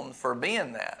known for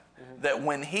being that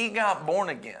when he got born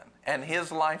again and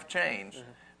his life changed,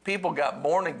 people got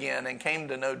born again and came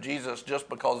to know Jesus just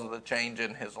because of the change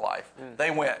in his life. They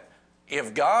went,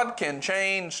 if God can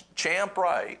change Champ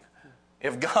Wright,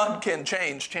 if God can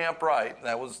change Champ Wright,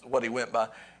 that was what he went by,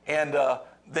 and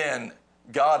then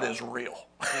God is real.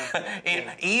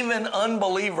 Even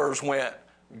unbelievers went,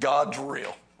 God's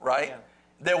real, right?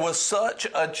 there was such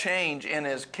a change in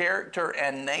his character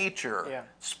and nature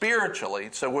spiritually.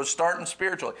 So we're starting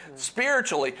spiritually.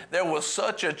 Spiritually, there was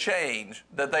such a change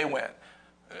that they went,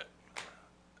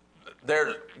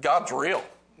 God's real.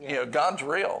 God's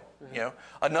real.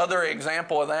 Another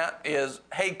example of that is,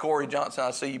 hey, Corey Johnson,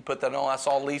 I see you put that on. I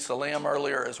saw Lisa Lim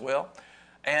earlier as well,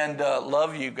 and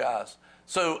love you guys.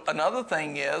 So another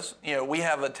thing is, we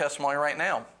have a testimony right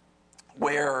now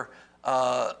where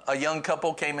a young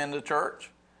couple came into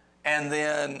church, and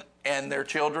their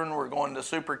children were going to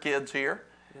Super Kids here,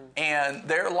 and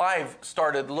their life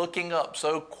started looking up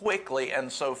so quickly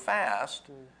and so fast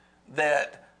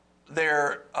that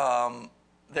their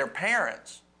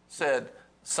parents said,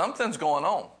 something's going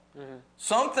on.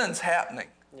 Something's happening.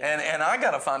 And I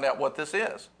got to find out what this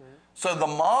is. So the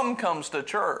mom comes to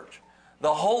church.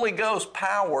 The Holy Ghost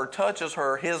power touches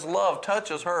her. His love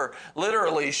touches her.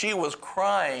 Literally, she was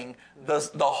crying the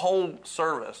whole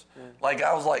service. Like,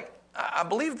 I was like, I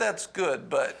believe that's good,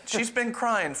 but she's been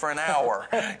crying for an hour,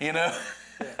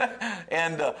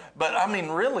 But I mean,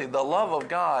 really, the love of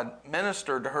God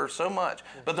ministered to her so much.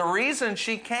 But the reason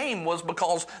she came was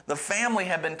because the family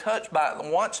had been touched by,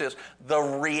 watch this, the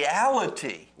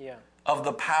reality of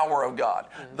the power of God,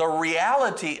 the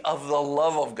reality of the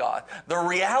love of God, the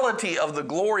reality of the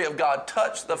glory of God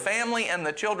touched the family and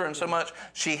the children so much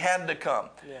she had to come.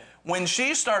 When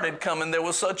she started coming, there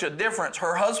was such a difference.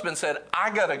 Her husband said, I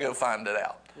got to go find it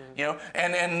out.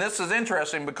 And this is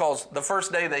interesting because the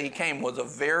first day that he came was a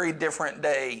very different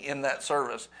day in that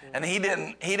service. And he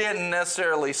didn't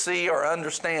necessarily see or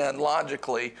understand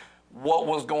logically what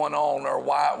was going on or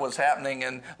why it was happening.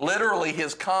 And literally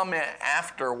his comment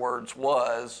afterwards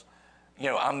was,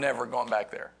 I'm never going back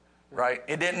there, right?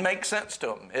 It didn't make sense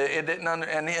to him. It didn't,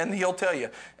 and he'll tell you.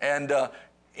 And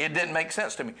it didn't make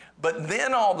sense to me. But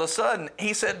then all of a sudden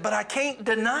he said, but I can't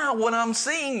deny what I'm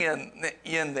seeing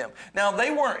in them. Now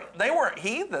they weren't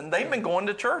heathen. They've been going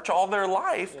to church all their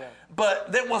life.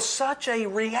 But there was such a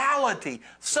reality,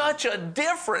 such a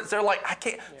difference. They're like, I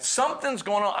can't, something's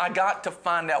going on. I got to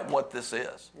find out what this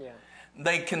is.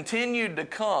 They continued to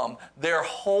come. Their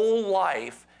whole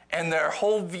life and their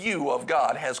whole view of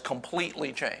God has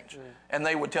completely changed. And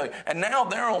they would tell you. And now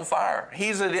they're on fire.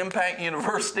 He's at Impact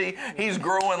University. He's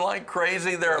growing like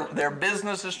crazy. Their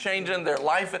business is changing. Their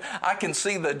life. I can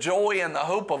see the joy and the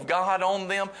hope of God on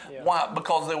them. Why?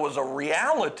 Because there was a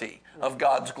reality of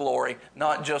God's glory,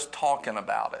 not just talking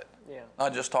about it.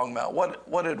 Not just talking about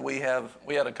what did we have?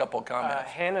 We had a couple of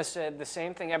comments. Hannah said the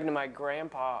same thing happened to my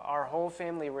grandpa. Our whole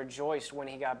family rejoiced when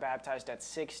he got baptized at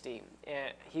 60.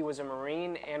 He was a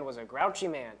Marine and was a grouchy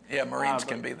man. Yeah, Marines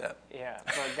can be that. Yeah,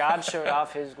 but God showed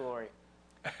off His glory.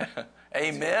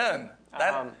 Amen.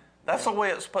 That's the way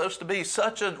it's supposed to be.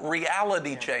 Such a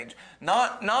reality change,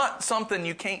 not something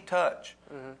you can't touch.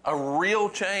 A real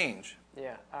change.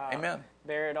 Amen.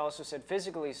 Barrett also said,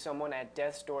 physically, someone at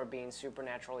death's door being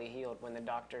supernaturally healed when the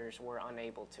doctors were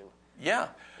unable to.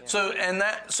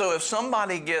 So if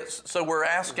somebody so we're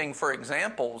asking for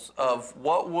examples of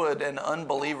what would an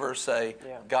unbeliever say,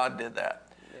 God did that.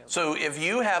 So if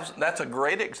you have, that's a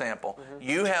great example.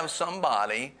 You have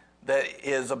somebody that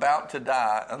is about to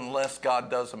die unless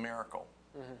God does a miracle.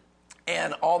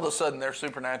 And all of a sudden they're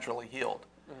supernaturally healed.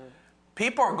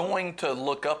 People are going to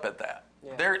look up at that.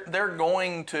 They're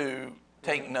going to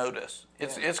take notice.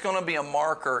 It's going to be a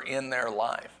marker in their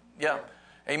life.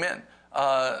 Amen.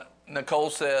 Nicole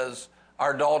says,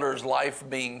 our daughter's life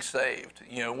being saved.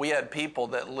 We had people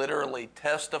that literally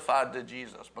testified to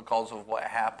Jesus because of what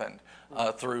happened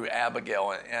through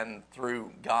Abigail and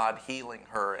through God healing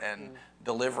her and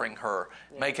delivering her,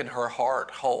 making her heart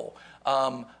whole.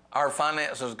 Our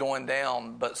finances going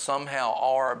down, but somehow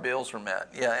all our bills are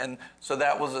met. And so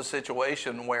that was a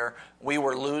situation where we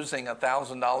were losing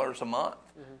 $1,000 a month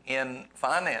in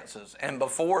finances. And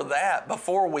before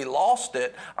we lost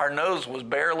it, our nose was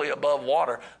barely above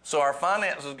water. So our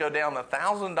finances go down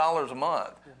 $1,000 a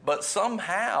month, but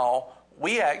somehow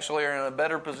we actually are in a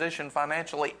better position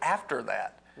financially after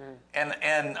that.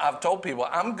 And I've told people,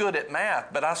 I'm good at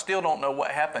math, but I still don't know what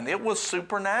happened. It was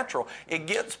supernatural. It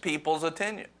gets people's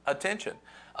attention.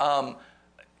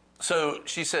 So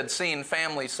she said, seeing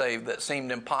family saved that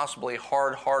seemed impossibly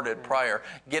hard-hearted prior,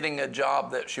 getting a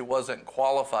job that she wasn't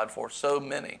qualified for, so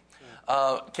many.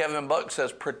 Kevin Buck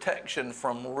says, protection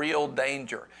from real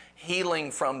danger, healing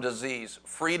from disease,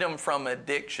 freedom from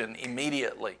addiction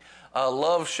immediately.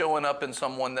 Love showing up in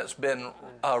someone that's been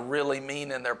really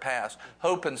mean in their past.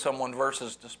 Hope in someone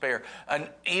versus despair. And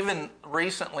even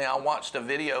recently I watched a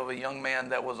video of a young man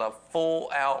that was a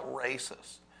full-out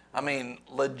racist. I mean,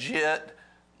 legit,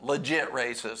 legit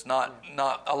racist. Not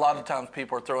a lot of times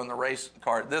people are throwing the race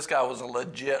card. This guy was a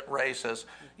legit racist.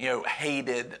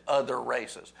 Hated other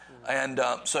races and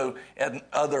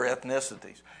other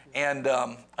ethnicities. And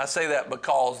I say that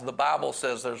because the Bible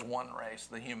says there's one race,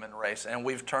 the human race, and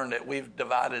we've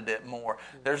divided it more.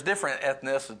 There's different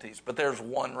ethnicities, but there's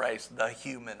one race, the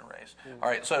human race. All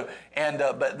right, so,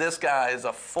 but this guy is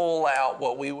a full-out,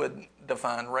 what we would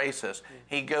define racist.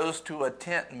 He goes to a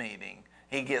tent meeting,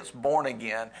 he gets born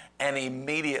again, and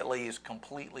immediately is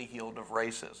completely healed of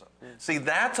racism. See,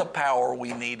 that's a power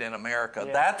we need in America.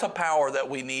 Yeah. That's a power that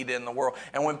we need in the world.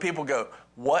 And when people go,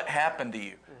 what happened to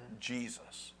you?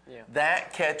 Jesus. Yeah.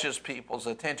 That catches people's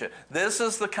attention. This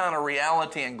is the kind of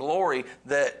reality and glory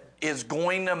that is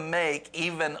going to make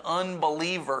even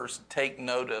unbelievers take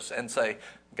notice and say,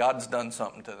 God's done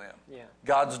something to them. Yeah.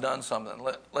 God's done something.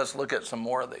 Let's look at some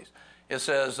more of these. It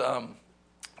says,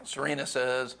 Serena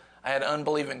says, I had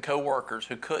unbelieving coworkers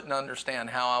who couldn't understand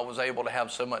how I was able to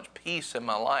have so much peace in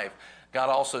my life. God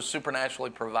also supernaturally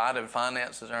provided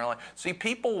finances in our life. See,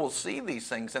 people will see these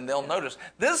things and they'll notice.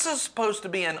 This is supposed to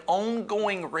be an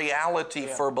ongoing reality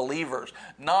for believers,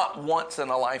 not once in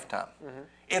a lifetime. Mm-hmm.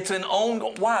 It's an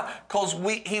ongoing. Why? Because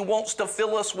He wants to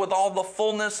fill us with all the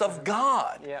fullness of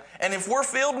God. Yeah. And if we're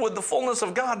filled with the fullness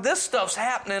of God, this stuff's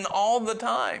happening all the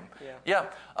time. Yeah.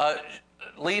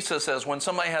 Lisa says, when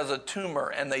somebody has a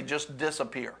tumor and they just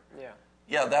disappear.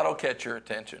 Yeah, that'll catch your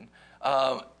attention.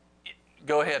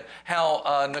 Go ahead.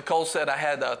 How Nicole said, I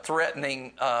had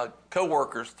threatening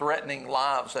coworkers, threatening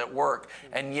lives at work,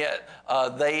 and yet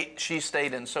she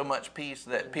stayed in so much peace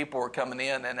that people were coming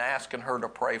in and asking her to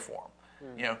pray for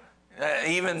them.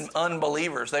 Even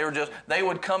unbelievers, they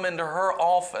would come into her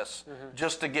office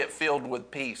just to get filled with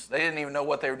peace. They didn't even know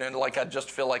what they were doing. Like, I just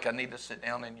feel like I need to sit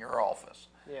down in your office.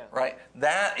 Yeah. Right?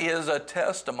 That is a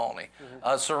testimony.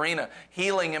 Serena,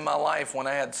 healing in my life when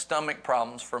I had stomach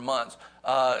problems for months.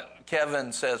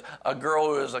 Kevin says, a girl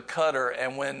who is a cutter,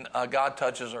 and when God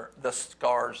touches her, the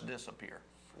scars disappear.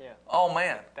 Yeah. Oh,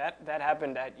 man. That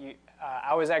happened at you.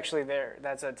 I was actually there.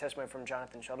 That's a testimony from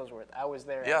Jonathan Shuttlesworth. I was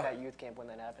there at that youth camp when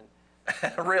that happened.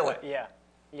 Really? Yeah.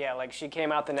 Yeah, like she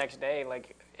came out the next day,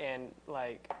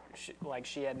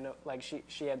 she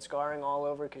had scarring all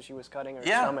over because she was cutting her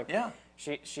stomach. Yeah.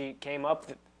 She came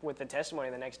up with the testimony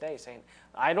the next day saying,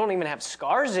 I don't even have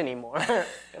scars anymore.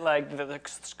 Like the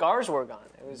scars were gone.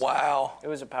 Wow. It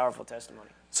was a powerful testimony.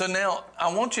 So now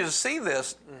I want you to see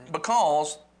this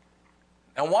because,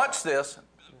 and watch this,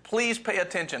 please pay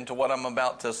attention to what I'm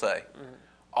about to say.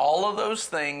 All of those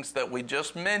things that we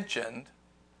just mentioned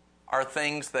are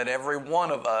things that every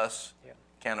one of us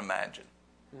can imagine.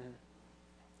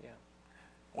 Yeah.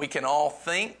 We can all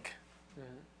think.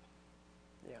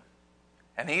 Yeah.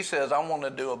 And He says, I want to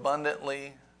do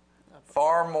abundantly,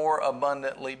 far more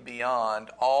abundantly beyond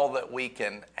all that we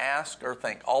can ask or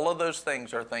think. All of those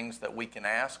things are things that we can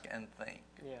ask and think.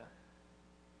 Yeah.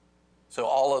 So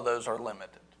all of those are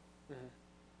limited.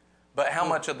 But how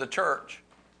much of the church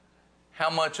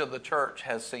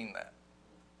has seen that?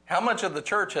 How much of the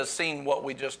church has seen what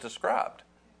we just described?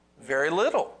 Very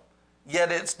little. Yet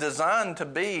it's designed to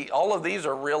be, all of these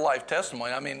are real life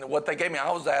testimony. I mean, what they gave me,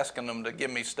 I was asking them to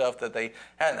give me stuff that they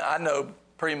hadn't. I know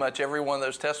pretty much every one of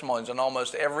those testimonies, and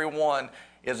almost every one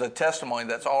is a testimony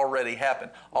that's already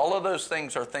happened. All of those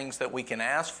things are things that we can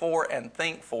ask for and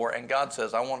think for, and God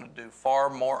says, I want to do far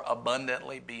more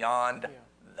abundantly beyond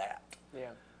that.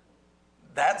 Yeah.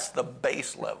 That's the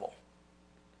base level.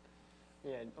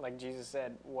 Yeah, like Jesus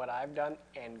said, what I've done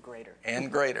and greater.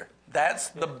 And greater. That's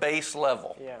the base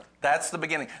level. Yeah. That's the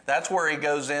beginning. That's where He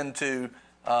goes into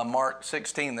Mark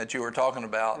 16 that you were talking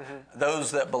about.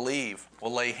 Those that believe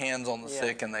will lay hands on the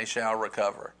sick and they shall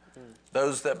recover.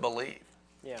 Those that believe.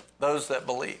 Yeah. Those that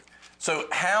believe. So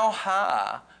how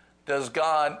high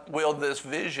will this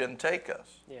vision take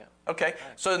us? Yeah. Okay,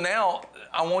 so now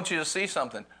I want you to see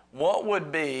something. What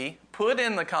would be, put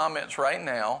in the comments right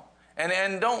now,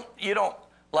 and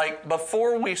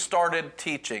before we started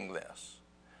teaching this,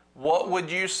 what would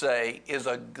you say is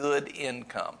a good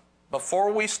income?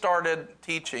 Before we started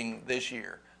teaching this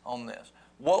year on this,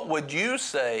 what would you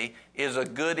say is a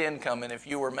good income? And if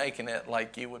you were making it,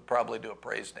 like, you would probably do a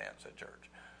praise dance at church.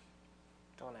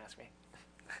 Don't ask me.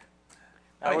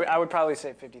 I would probably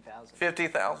say 50,000.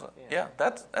 50,000. Yeah,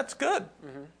 that's good.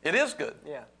 It is good.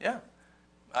 Yeah.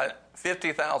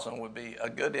 50,000 would be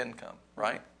a good income,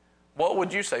 right? What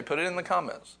would you say? Put it in the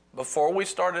comments. Before we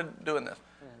started doing this,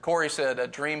 Corey said a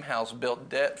dream house built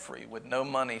debt-free with no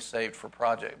money saved for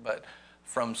project, but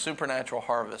from supernatural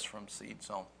harvest from seed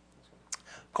sown.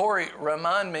 Corey,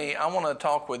 remind me, I want to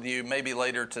talk with you maybe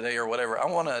later today or whatever. I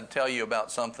want to tell you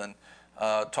about something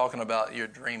talking about your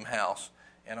dream house,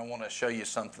 and I want to show you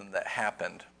something that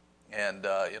happened, and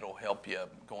it'll help you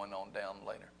going on down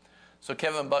later. So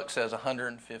Kevin Buck says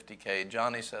 150K.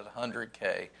 Johnny says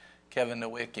 100K. Kevin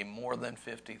Nowicki, more than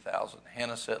 50,000.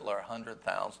 Hannah Sittler,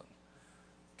 100,000.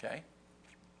 Okay?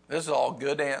 This is all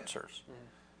good answers.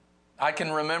 I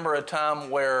can remember a time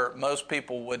where most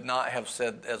people would not have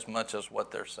said as much as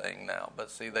what they're saying now. But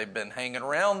see, they've been hanging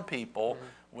around people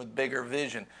with bigger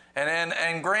vision.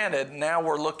 And granted, now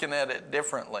we're looking at it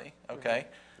differently, okay?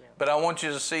 Yeah. But I want you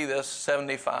to see this,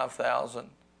 75,000,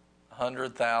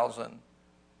 100,000.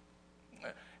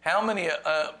 How many,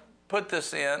 put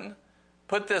this in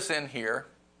here.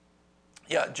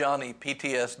 Yeah, Johnny,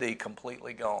 PTSD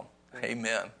completely gone.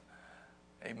 Amen.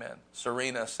 Amen.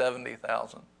 Serena,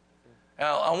 70,000.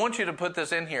 Now, I want you to put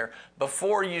this in here.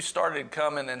 Before you started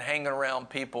coming and hanging around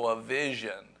people of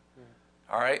vision,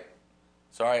 all right?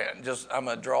 Sorry, I'm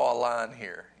going to draw a line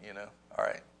here, All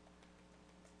right.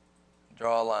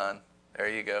 Draw a line. There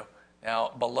you go. Now,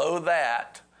 below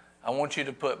that, I want you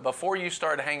to put, before you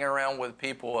started hanging around with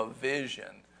people of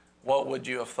vision, what would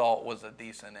you have thought was a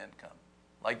decent income?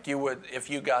 Like you would,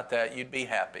 if you got that, you'd be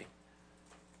happy.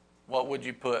 What would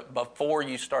you put before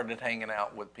you started hanging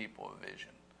out with people of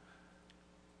vision?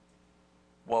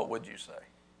 What would you say?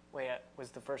 Wait,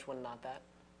 was the first one not that?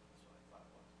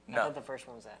 No. I thought the first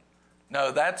one was that.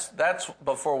 No, that's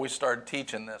before we started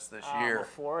teaching this year.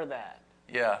 Before that.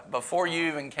 Yeah, before you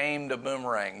even came to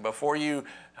Boomerang, before you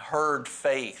heard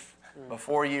faith,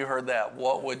 before you heard that,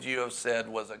 what would you have said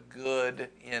was a good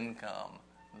income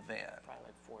then? Probably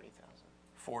like 40,000.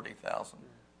 40,000,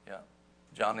 yeah.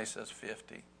 Johnny says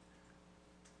 50.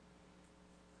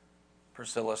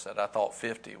 Priscilla said, I thought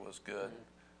 50 was good.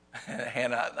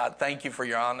 Hannah, I thank you for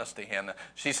your honesty, Hannah.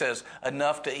 She says,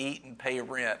 enough to eat and pay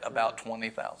rent, about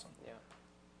 20,000.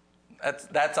 Yeah.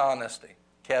 That's honesty.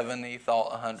 Kevin, he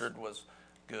thought 100 was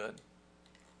good.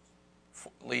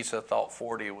 Lisa thought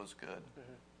 40 was good.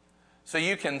 Mm-hmm. So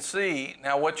you can see,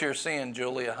 now what you're seeing,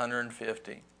 Julie,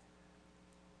 150.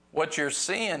 What you're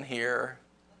seeing here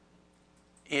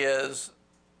is,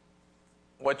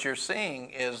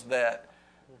 that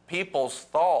people's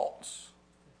thoughts,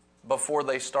 before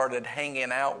they started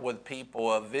hanging out with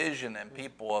people of vision and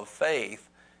people of faith,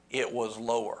 it was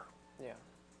lower. Yeah.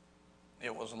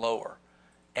 It was lower.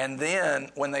 And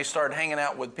then when they started hanging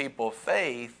out with people of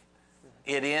faith,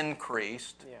 it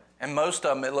increased. Yeah. And most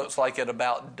of them, it looks like it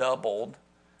about doubled.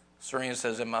 Serena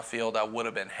says, in my field, I would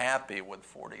have been happy with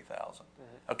 40,000.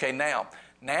 Mm-hmm. Okay, now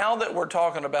that we're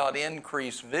talking about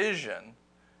increased vision,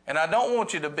 and I don't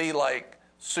want you to be like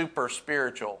super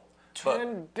spiritual.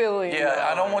 $10 billion. Yeah,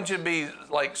 I don't want you to be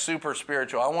like super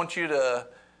spiritual. I want you to,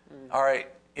 all right,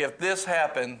 if this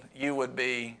happened, you would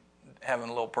be having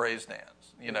a little praise dance.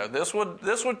 This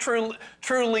would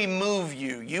truly move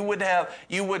you. You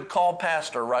would call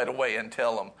pastor right away and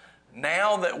tell him,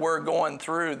 now that we're going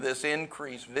through this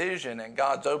increased vision and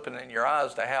God's opening your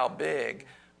eyes to how big,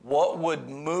 what would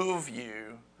move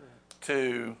you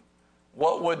to,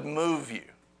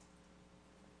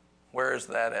 Where is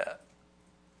that at?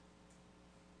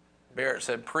 Barrett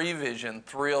said, prevision,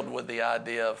 thrilled with the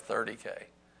idea of 30K.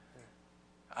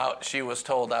 She was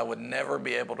told I would never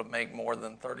be able to make more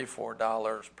than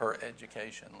 $34 per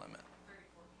education limit.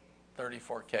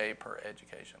 34K per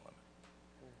education limit.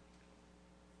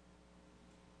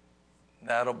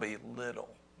 That'll be little,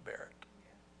 Barrett.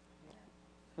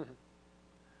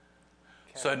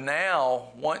 So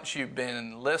now, once you've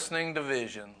been listening to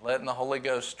vision, letting the Holy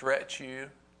Ghost stretch you,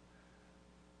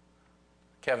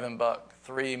 Kevin Buck,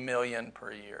 $3 million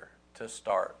per year to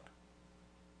start.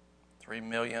 $3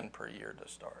 million per year to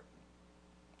start.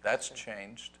 That's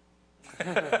changed.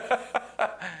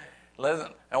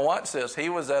 Listen, and watch this. He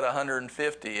was at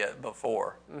 150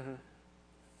 before,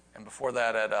 and before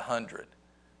that at 100.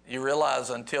 You realize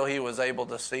until he was able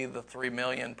to see the $3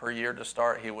 million per year to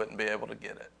start, he wouldn't be able to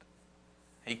get it.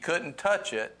 He couldn't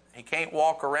touch it. He can't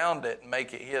walk around it and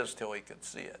make it his till he could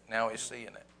see it. Now he's seeing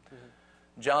it.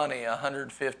 Johnny,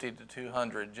 150 to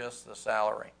 200, just the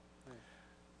salary.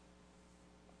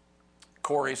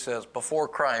 Corey says, before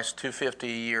Christ, 250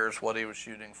 a year is what he was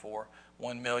shooting for.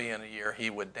 1 million a year, he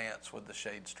would dance with the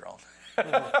shade strong.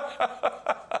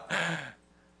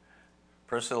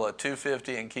 Priscilla,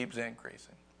 250 and keeps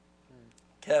increasing.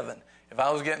 Kevin, if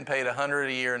I was getting paid 100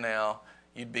 a year now,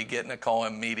 you'd be getting a call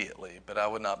immediately, but I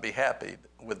would not be happy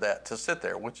with that to sit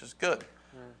there, which is good.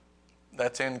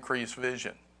 That's increased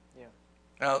vision. Yeah.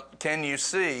 Now, can you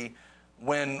see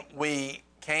when we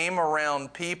came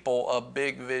around people of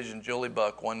big vision, Julie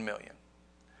Buck, 1 million.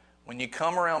 When you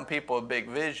come around people of big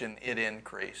vision, it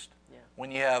increased. Yeah. when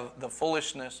you have the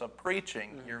foolishness of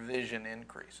preaching, your vision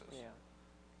increases. Yeah.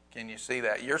 Can you see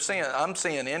that? I'm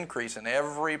seeing increase in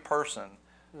every person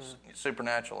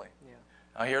supernaturally. Yeah.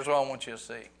 Now here's what I want you to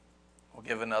see. We'll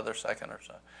give another second or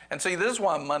so. And see, this is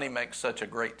why money makes such a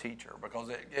great teacher, because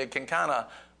it can kind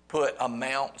of put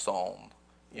amounts on,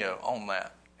 on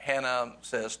that. Hannah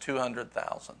says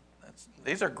 200,000.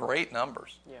 These are great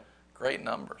numbers. Yeah. Great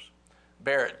numbers.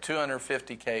 Barrett,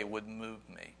 250K would move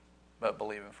me, but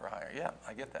believing for higher. Yeah,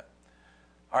 I get that.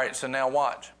 All right, so now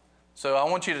watch. So I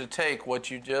want you to take what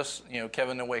you just,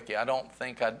 Kevin Nowicki, I don't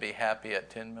think I'd be happy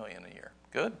at 10 million a year.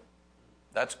 Good.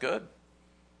 That's good.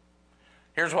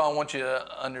 Here's what I want you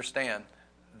to understand.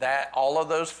 That all of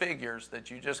those figures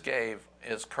that you just gave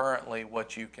is currently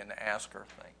what you can ask or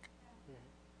think.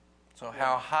 So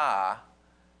how high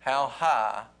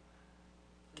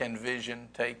can vision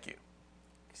take you?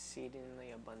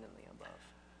 Exceedingly abundantly above.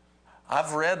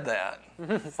 I've read that.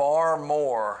 Far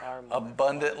more,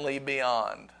 abundantly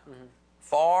beyond. Mm-hmm.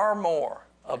 Far more,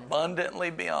 abundantly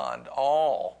beyond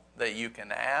all that you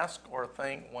can ask or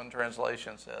think. One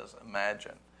translation says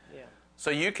imagine. Yeah. So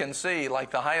you can see,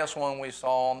 like the highest one we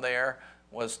saw on there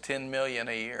was 10 million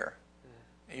a year.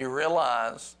 Mm-hmm. You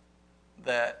realize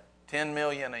that 10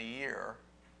 million a year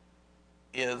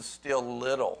is still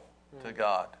little to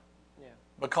God. Yeah.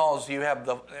 Because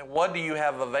what do you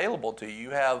have available to you? You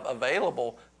have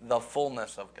available the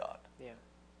fullness of God. Yeah.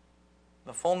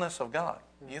 The fullness of God.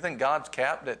 You think God's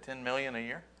capped at 10 million a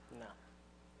year?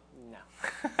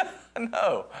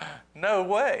 No. No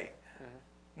way.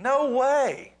 Mm-hmm. No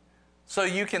way. So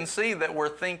you can see that we're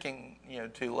thinking,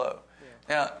 too low.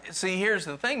 Yeah. Now, see, here's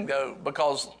the thing, though,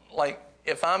 because,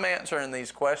 if I'm answering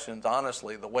these questions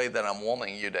honestly, the way that I'm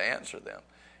wanting you to answer them,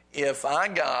 if I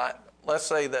got, let's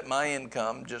say that my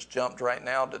income just jumped right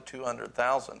now to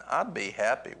 200,000, I'd be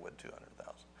happy with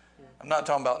 200,000. I'm not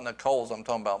talking about Nicole's, I'm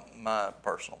talking about my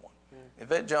personal one.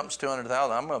 If it jumps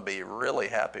 200,000, I'm going to be really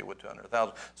happy with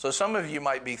 200,000. So some of you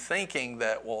might be thinking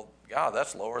that, well, God,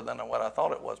 that's lower than what I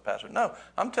thought it was, Pastor. No,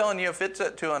 I'm telling you, if it's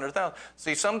at 200,000.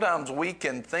 See, sometimes we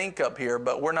can think up here,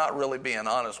 but we're not really being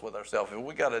honest with ourselves. If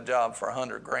we got a job for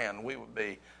 $100,000, we would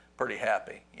be pretty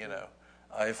happy,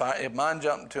 If mine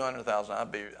jumped to 200,000,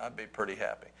 I'd be pretty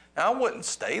happy. Now, I wouldn't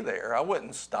stay there. I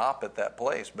wouldn't stop at that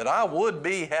place, but I would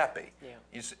be happy.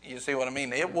 Yeah. You see what I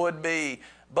mean? It would be,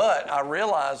 but I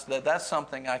realize that that's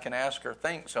something I can ask or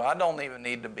think, so I don't even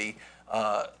need to be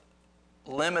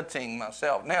limiting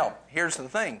myself. Now, here's the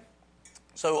thing.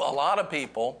 So a lot of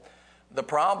people, the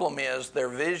problem is their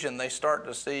vision, they start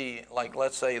to see,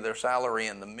 let's say their salary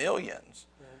in the millions.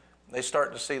 Mm-hmm. They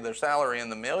start to see their salary in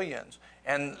the millions,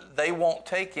 and they won't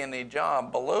take any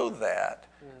job below that.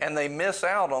 And they miss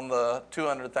out on the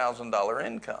 $200,000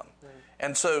 income.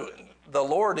 And so the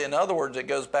Lord, in other words, it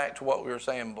goes back to what we were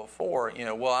saying before,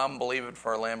 I'm believing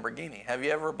for a Lamborghini. Have you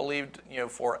ever believed,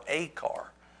 for a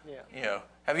car? Yeah.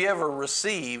 Have you ever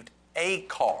received a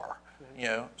car?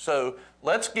 Mm-hmm. So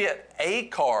let's get a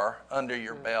car under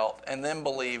your belt and then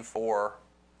believe for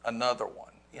another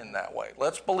one in that way.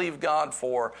 Let's believe God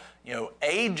for,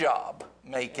 a job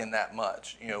making that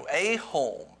much, a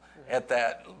home at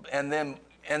that, and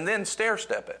then stair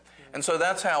step it. And so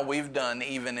that's how we've done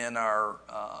even in our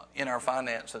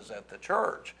finances at the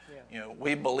church. Yeah.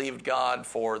 We believed God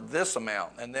for this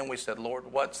amount, and then we said, Lord,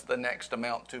 what's the next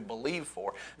amount to believe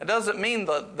for? It doesn't mean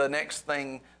the next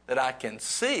thing that I can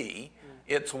see.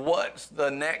 It's what's the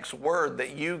next word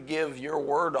that you give your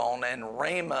word on, and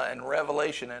rhema and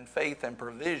revelation and faith and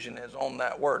provision is on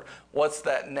that word. What's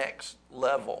that next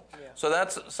level? Yeah. So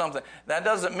that's something. That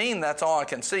doesn't mean that's all I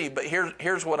can see, but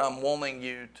here's what I'm wanting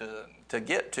you to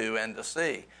get to and to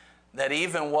see, that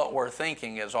even what we're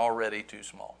thinking is already too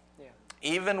small. Yeah.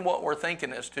 Even what we're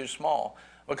thinking is too small.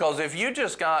 Because if you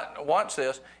just got, watch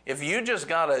this, if you just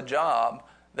got a job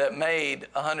that made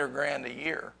 $100,000 a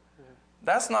year,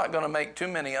 that's not going to make too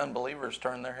many unbelievers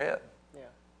turn their head. Yeah.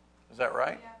 Is that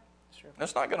right? Yeah. Sure.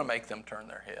 That's not going to make them turn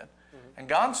their head. Mm-hmm. And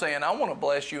God's saying, I want to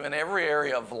bless you in every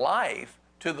area of life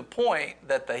to the point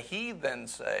that the heathen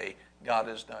say, God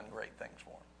has done great things for them.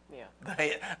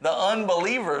 Yeah. The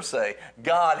unbelievers say,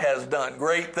 God has done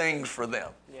great things for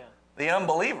them. Yeah. The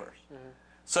unbelievers. Mm-hmm.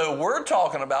 So we're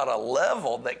talking about a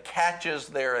level that catches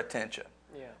their attention.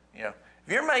 Yeah.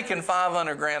 If you're making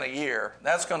 $500,000 a year,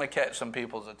 that's going to catch some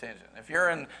people's attention. If you're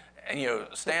in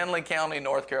Stanley County,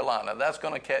 North Carolina, that's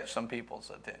going to catch some people's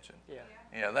attention. Yeah.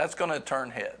 Yeah, that's going to turn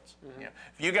heads. Mm-hmm. Yeah.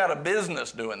 If you got a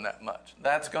business doing that much,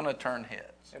 that's going to turn heads.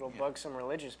 It'll bug some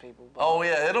religious people. Oh,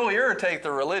 yeah, it'll irritate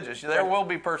the religious. There will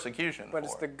be persecution But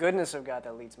it's the goodness of God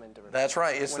that leads men to repentance. That's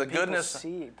right. It's when the goodness.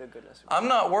 See the goodness of God. I'm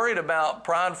not worried about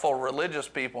prideful religious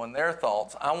people and their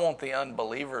thoughts. I want the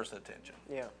unbelievers' attention.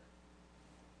 Yeah.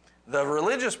 The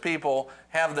religious people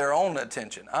have their own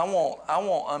attention. I want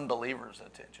unbelievers'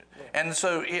 attention. Yeah. And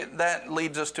so that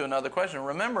leads us to another question.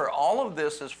 Remember, all of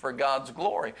this is for God's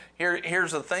glory.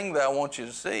 Here's the thing that I want you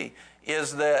to see,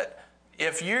 is that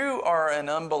if you are an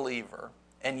unbeliever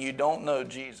and you don't know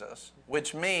Jesus,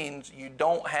 which means you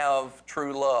don't have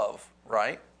true love,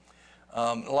 right?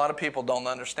 A lot of people don't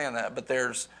understand that, but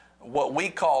there's what we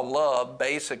call love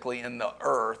basically in the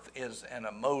earth is an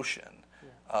emotion,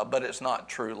 but it's not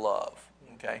true love,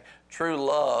 okay? True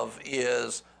love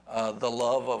is the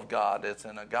love of God. It's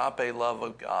an agape love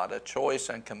of God, a choice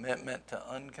and commitment to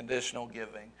unconditional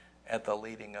giving at the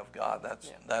leading of God.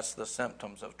 That's the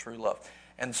symptoms of true love.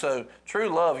 And so true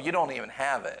love, you don't even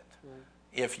have it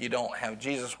if you don't have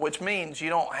Jesus, which means you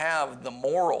don't have the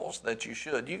morals that you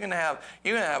should. You can have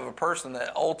a person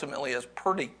that ultimately is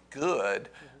pretty good,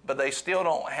 but they still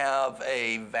don't have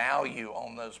a value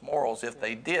on those morals. If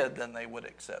they did, then they would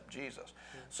accept Jesus.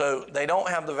 So they don't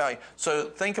have the value. So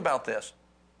think about this.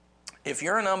 If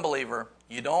you're an unbeliever,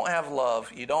 you don't have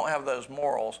love, you don't have those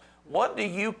morals, what do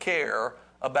you care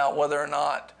about whether or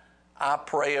not I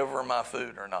pray over my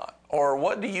food or not? Or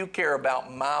what do you care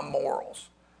about my morals?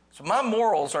 So my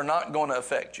morals are not going to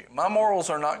affect you. My morals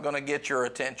are not going to get your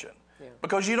attention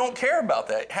because you don't care about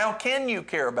that. How can you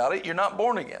care about it? You're not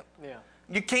born again. Yeah.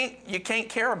 You can't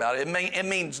care about it. It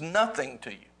means nothing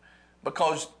to you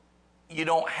because you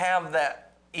don't have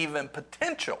that even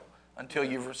potential until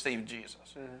you've received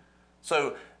Jesus. Mm-hmm.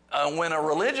 So when a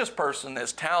religious person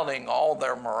is touting all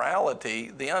their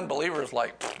morality, the unbeliever is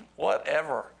like,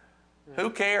 whatever. Who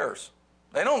cares?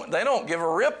 They don't give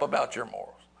a rip about your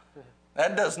morals.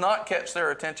 That does not catch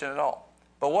their attention at all.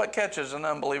 But what catches an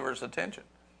unbeliever's attention?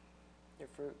 Your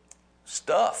fruit.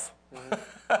 Stuff.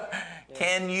 Mm-hmm.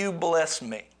 Can you bless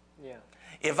me? Yeah.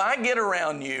 If I get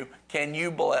around you, can you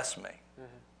bless me?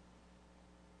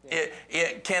 Mm-hmm.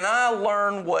 Yeah. Can I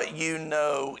learn what you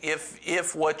know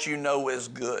if what you know is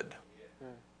good?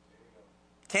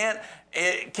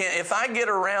 If I get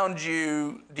around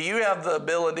you, do you have the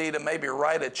ability to maybe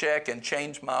write a check and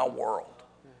change my world?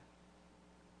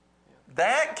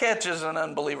 That catches an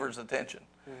unbeliever's attention.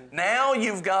 Mm-hmm. Now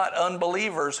you've got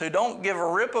unbelievers who don't give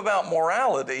a rip about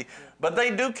morality, but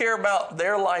they do care about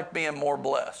their life being more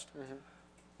blessed. Mm-hmm.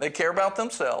 They care about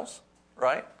themselves,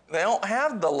 right? They don't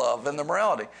have the love and the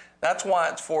morality. That's why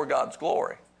it's for God's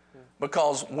glory.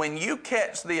 Because when you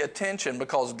catch the attention,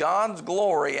 because God's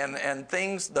glory and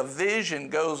things, the vision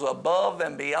goes above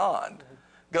and beyond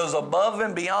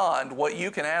what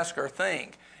you can ask or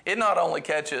think. It not only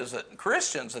catches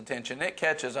Christians' attention, it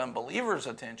catches unbelievers'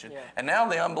 attention. Yeah. And now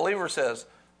the unbeliever says,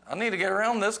 I need to get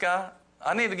around this guy.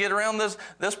 I need to get around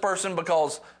this person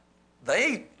because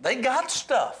they got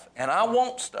stuff and I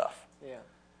want stuff. Yeah.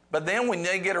 But then when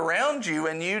they get around you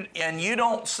and you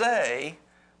don't say,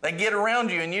 they get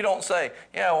around you and you don't say,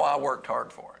 yeah, well, I worked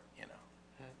hard for it,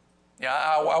 Yeah,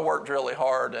 I worked really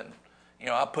hard and,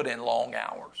 I put in long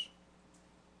hours.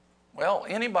 Well,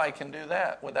 anybody can do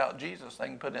that without Jesus. They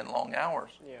can put in long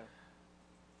hours. Yeah.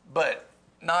 But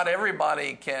not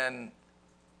everybody can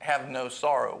have no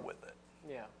sorrow with it.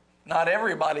 Yeah. Not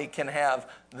everybody can have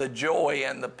the joy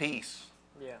and the peace.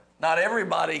 Yeah. Not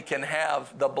everybody can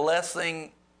have the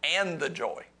blessing and the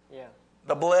joy. Yeah.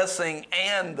 The blessing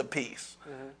and the peace.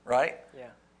 Mm-hmm. Right? Yeah.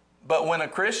 But when a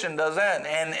Christian does that,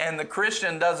 and the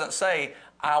Christian doesn't say,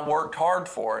 I worked hard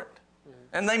for it,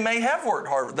 and they may have worked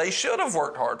hard. They should have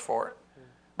worked hard for it.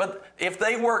 But if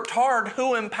they worked hard,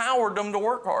 who empowered them to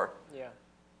work hard? Yeah.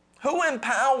 Who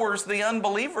empowers the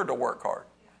unbeliever to work hard?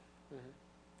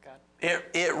 God.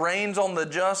 It rains on the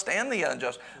just and the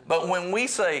unjust. But when we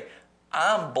say,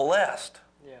 I'm blessed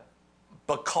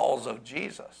because of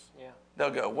Jesus,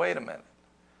 they'll go, wait a minute.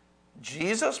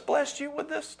 Jesus blessed you with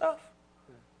this stuff?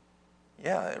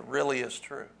 Yeah, it really is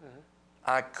true.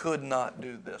 I could not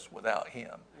do this without him.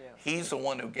 Yeah. He's the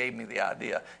one who gave me the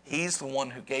idea. He's the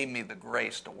one who gave me the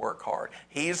grace to work hard.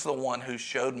 He's the one who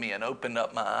showed me and opened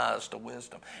up my eyes to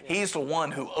wisdom. Yeah. He's the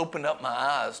one who opened up my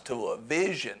eyes to a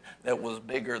vision that was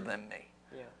bigger than me.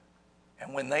 Yeah.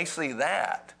 And when they see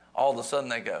that, all of a sudden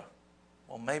they go,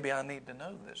 well, maybe I need to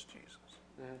know this Jesus.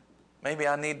 Mm-hmm. Maybe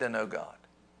I need to know God.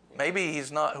 Yeah. Maybe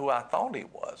he's not who I thought he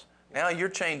was. Now you're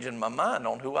changing my mind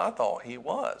on who I thought he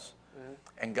was.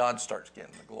 And God starts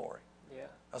getting the glory. Yeah.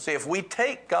 Now see, if we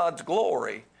take God's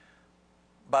glory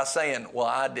by saying, well,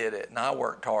 I did it and I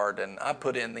worked hard and I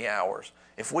put in the hours.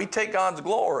 If we take God's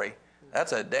glory,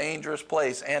 that's a dangerous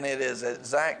place, and it is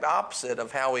exact opposite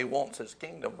of how he wants his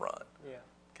kingdom run. Yeah.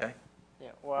 Okay?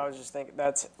 Yeah. Well, I was just thinking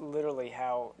that's literally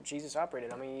how Jesus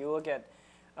operated. I mean, you look at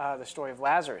the story of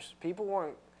Lazarus. People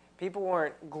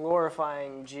weren't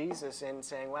glorifying Jesus and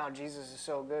saying, wow, Jesus is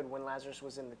so good when Lazarus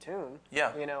was in the tomb.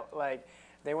 Yeah. You know, like,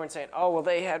 they weren't saying, oh, well,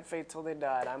 they had faith till they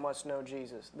died. I must know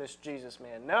Jesus, this Jesus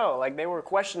man. No, like, they were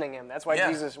questioning him. That's why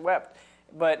Jesus wept.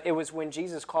 But it was when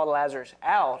Jesus called Lazarus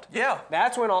out. Yeah.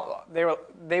 That's when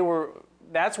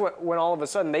when all of a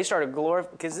sudden they started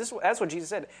glorifying, because that's what Jesus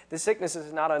said. The sickness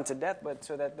is not unto death, but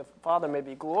so that the Father may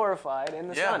be glorified in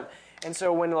the Son. And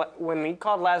so when he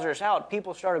called Lazarus out,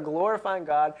 people started glorifying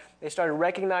God. They started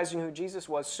recognizing who Jesus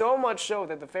was, so much so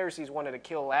that the Pharisees wanted to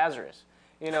kill Lazarus.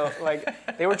 You know,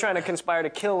 like, they were trying to conspire to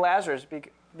kill Lazarus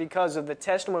because of the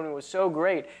testimony was so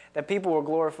great that people were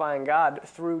glorifying God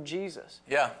through Jesus.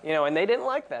 Yeah. You know, and they didn't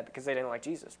like that because they didn't like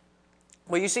Jesus.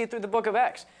 Well, you see it through the book of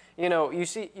Acts. You know, you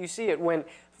see it when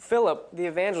Philip, the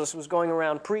evangelist, was going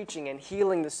around preaching and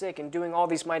healing the sick and doing all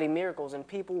these mighty miracles, and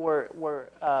people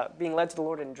were being led to the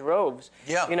Lord in droves.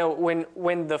 Yeah. You know,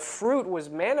 when the fruit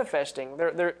was manifesting,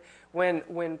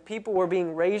 when people were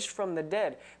being raised from the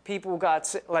dead, people got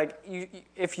sick. Like,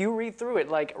 if you read through it,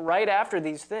 like, right after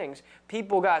these things,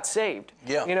 people got saved.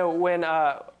 Yeah. You know, when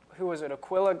who was it?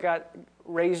 Aquila got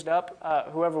raised up.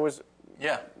 Whoever was.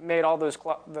 Yeah. Made all those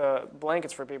the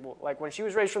blankets for people. Like, when she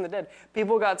was raised from the dead,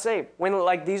 people got saved. When,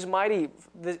 like,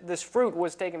 this fruit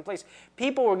was taking place,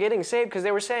 people were getting saved because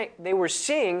they were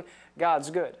seeing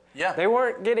God's good. Yeah. They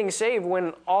weren't getting saved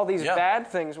when all these bad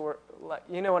things were. Like,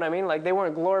 you know what I mean? Like, they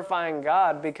weren't glorifying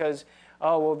God because,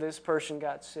 oh, well, this person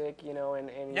got sick, you know, and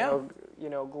you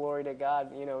know, glory to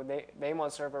God. You know, they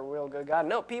must serve a real good God.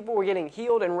 No, people were getting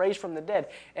healed and raised from the dead,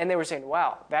 and they were saying,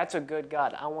 wow, that's a good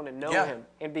God. I want to know him.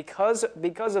 And because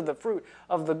of the fruit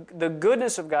of the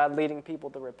goodness of God leading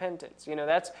people to repentance, you know,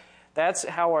 that's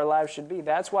how our lives should be.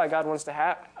 That's why God wants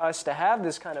us to have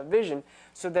this kind of vision,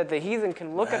 so that the heathen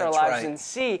can look at our lives and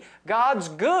see God's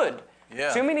good.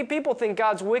 Yeah. Too many people think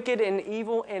God's wicked and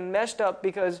evil and messed up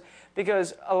because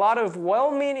a lot of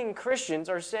well-meaning Christians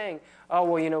are saying, oh,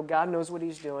 well, you know, God knows what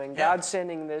he's doing. God's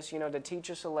sending this, you know, to teach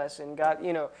us a lesson. God,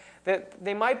 you know, that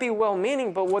they might be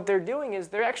well-meaning, but what they're doing is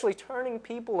they're actually turning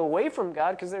people away from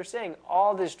God, because they're saying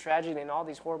all this tragedy and all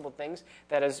these horrible things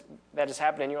that has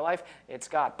happened in your life, it's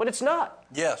God. But it's not.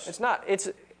 Yes. It's not.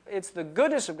 It's the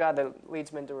goodness of God that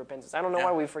leads men to repentance. I don't know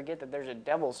why we forget that there's a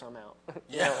devil somehow,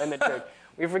 you know, in the church.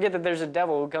 We forget that there's a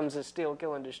devil who comes to steal,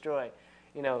 kill, and destroy,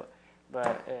 you know.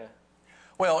 But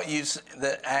well,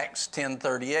 that Acts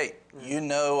 10:38. You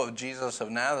know of Jesus of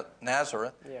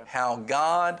Nazareth, how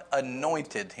God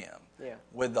anointed him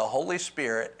with the Holy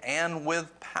Spirit and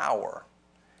with power,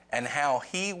 and how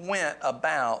he went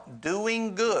about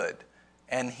doing good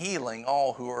and healing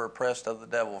all who were oppressed of the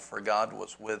devil, for God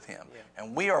was with him. Yeah.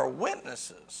 And we are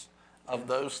witnesses of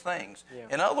those things. Yeah.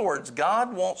 In other words,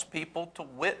 God wants people to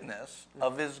witness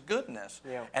of his goodness.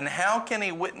 Yeah. And how can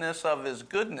he witness of his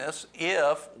goodness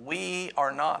if we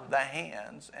are not the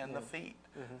hands and the feet,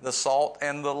 the salt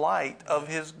and the light of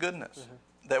his goodness?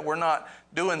 That we're not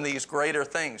doing these greater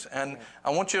things. And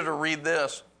I want you to read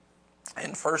this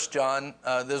in 1 John.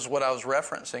 This is what I was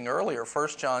referencing earlier, 1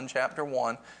 John chapter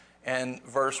 1. And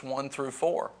verse 1 through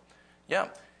 4. Yeah.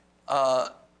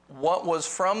 What was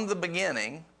from the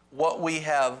beginning, what we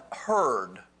have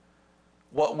heard,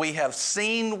 what we have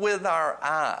seen with our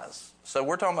eyes. So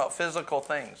we're talking about physical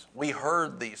things. We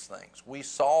heard these things. We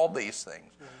saw these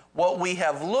things. What we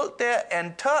have looked at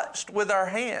and touched with our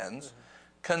hands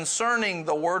concerning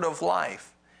the word of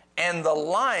life. And the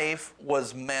life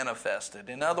was manifested.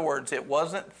 In other words, it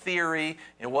wasn't theory.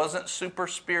 It wasn't super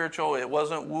spiritual. It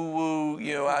wasn't woo-woo.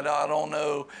 You know, I don't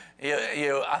know. You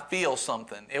know, I feel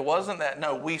something. It wasn't that.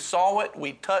 No, we saw it.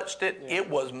 We touched it. It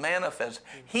was manifested.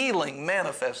 Healing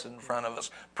manifested in front of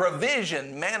us.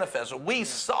 Provision manifested. We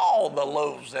saw the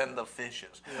loaves and the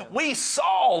fishes. We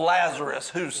saw Lazarus,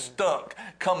 who stunk,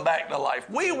 come back to life.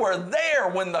 We were there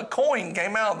when the coin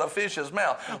came out of the fish's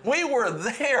mouth. We were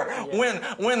there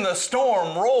when the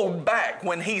storm rolled back,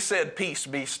 when he said, peace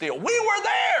be still. We were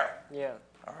there. Yeah.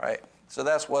 All right. So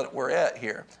that's what we're at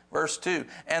here. Verse 2,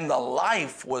 and the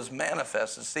life was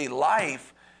manifested. See,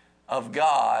 life of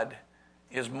God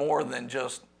is more than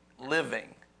just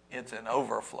living. It's an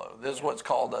overflow. This is what's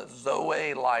called a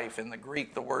Zoe life. In the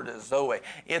Greek, the word is Zoe.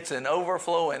 It's an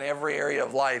overflow in every area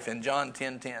of life. In John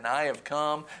 10:10, I have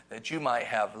come that you might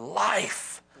have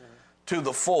life to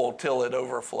the full till it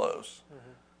overflows.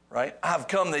 Right? I've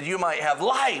come that you might have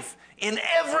life in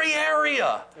every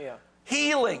area. Yeah.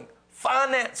 Healing,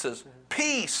 finances,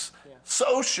 peace,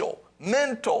 social,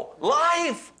 mental,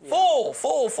 life,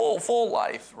 full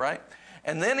life, right?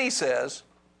 And then he says,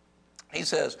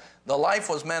 the life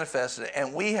was manifested,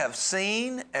 and we have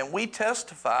seen, and we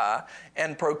testify,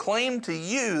 and proclaim to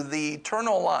you the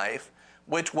eternal life,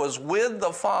 which was with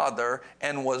the Father,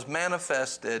 and was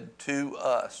manifested to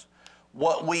us.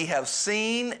 What we have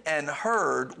seen and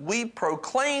heard, we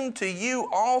proclaim to you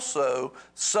also,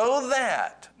 so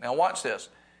that, now watch this,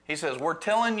 he says, we're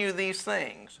telling you these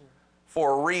things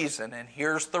for a reason, and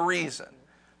here's the reason,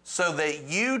 so that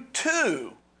you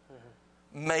too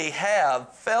may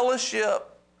have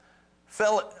fellowship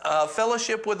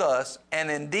with us, and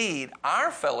indeed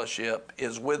our fellowship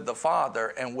is with the Father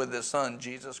and with His Son,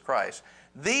 Jesus Christ.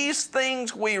 These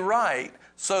things we write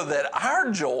so that our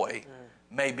joy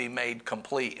may be made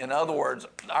complete. In other words,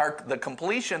 the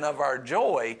completion of our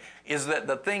joy is that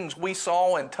the things we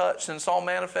saw and touched and saw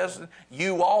manifested,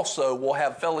 you also will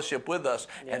have fellowship with us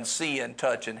and see and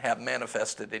touch and have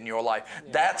manifested in your life.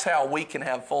 That's how we can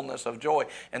have fullness of joy.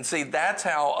 And see, that's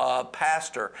how a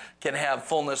pastor can have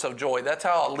fullness of joy. That's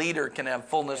how a leader can have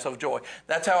fullness of joy.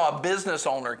 That's how a business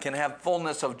owner can have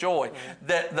fullness of joy.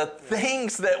 That the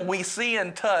things that we see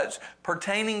and touch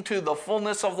pertaining to the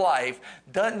fullness of life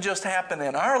doesn't just happen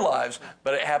in our lives,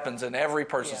 but it happens in every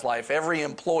person's life, every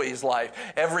employee's life,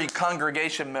 every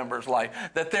congregation member's life,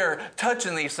 that they're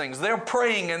touching these things, they're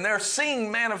praying, and they're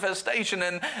seeing manifestation,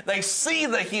 and they see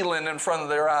the healing in front of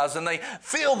their eyes, and they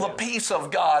feel the peace of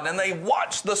God, and they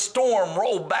watch the storm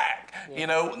roll back. You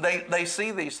know, they see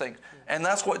these things. And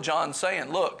that's what John's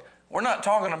saying. Look, we're not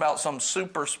talking about some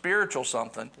super spiritual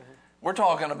something. We're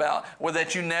talking about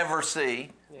that you never see,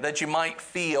 that you might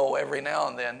feel every now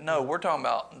and then. No, we're talking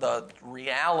about the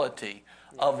reality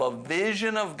of a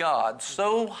vision of God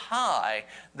so high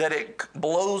that it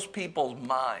blows people's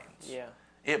minds. Yeah.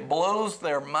 It blows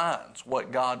their minds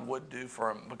what God would do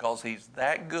for them, because He's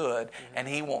that good and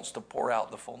He wants to pour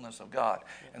out the fullness of God.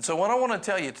 And so what I want to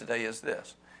tell you today is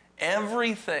this.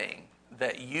 Everything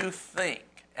that you think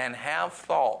and have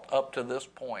thought up to this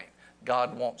point,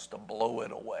 God wants to blow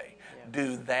it away.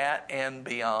 Do that and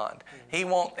beyond. He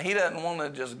doesn't want to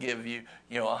just give you,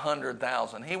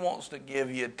 100,000. He wants to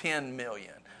give you 10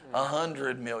 million,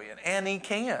 100 million, and He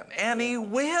can, and He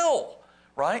will,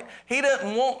 right? He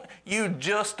doesn't want you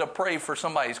just to pray for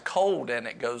somebody's cold and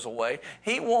it goes away.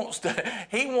 He wants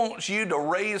you to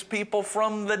raise people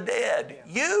from the dead.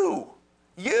 You,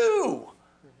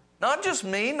 not just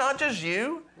me, not just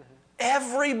you,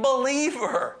 every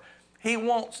believer. He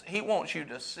wants you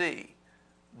to see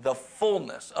the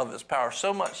fullness of His power,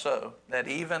 so much so that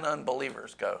even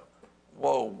unbelievers go,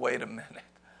 whoa, wait a minute.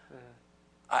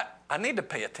 I need to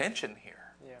pay attention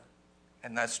here. Yeah.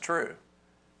 And that's true.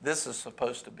 This is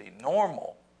supposed to be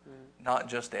normal, not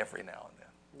just every now and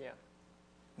then. Yeah.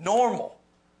 Normal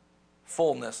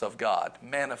fullness of God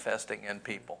manifesting in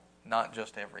people, not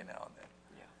just every now and then.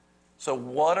 Yeah. So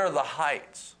what are the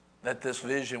heights that this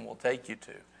vision will take you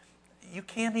to? You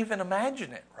can't even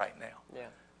imagine it right now. Yeah.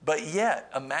 But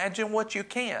yet, imagine what you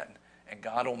can, and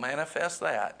God will manifest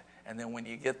that, and then when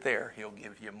you get there, He'll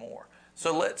give you more.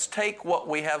 So let's take what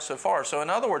we have so far. So in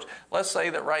other words, let's say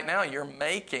that right now you're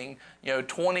making,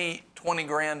 20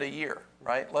 grand a year,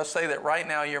 right? Let's say that right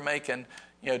now you're making,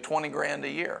 20 grand a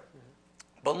year.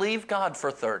 Believe God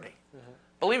for 30.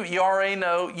 Believe it. You already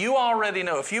know.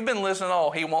 If you've been listening,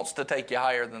 He wants to take you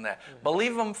higher than that.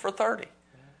 Believe Him for 30.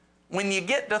 When you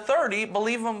get to 30,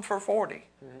 believe Him for 40.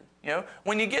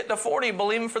 When you get to 40,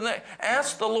 believe Him for that.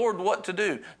 Ask the Lord what to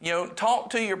do. Talk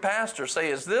to your pastor.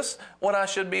 Say, is this what I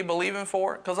should be believing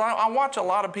for? Because I watch a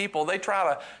lot of people. They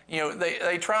try to,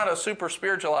 they try to super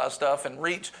spiritualize stuff and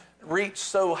reach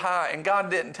so high, and God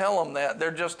didn't tell them that.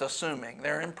 They're just assuming.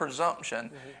 They're in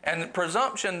presumption, and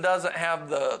presumption doesn't have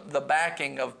the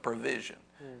backing of provision.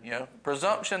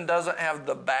 Presumption doesn't have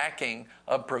the backing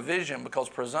of provision, because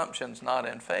presumption's not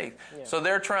in faith. Yeah. So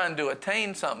they're trying to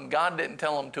attain something God didn't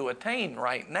tell them to attain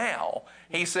right now.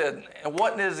 He said,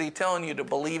 what is He telling you to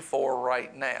believe for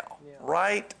right now? Yeah.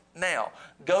 Right now.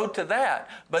 Go to that.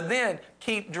 But then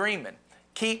keep dreaming.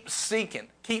 Keep seeking.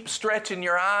 Keep stretching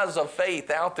your eyes of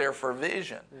faith out there for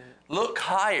vision. Look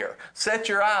higher. Set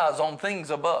your eyes on things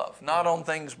above, not on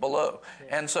things below.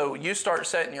 And so you start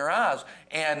setting your eyes,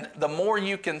 and the more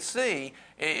you can see,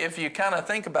 if you kind of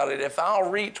think about it, if I'll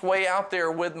reach way out there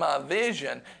with my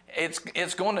vision,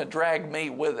 it's going to drag me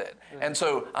with it. And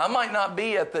so I might not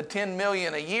be at the 10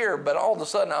 million a year, but all of a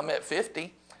sudden I'm at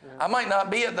 50. I might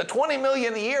not be at the 20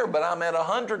 million a year, but I'm at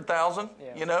 100,000,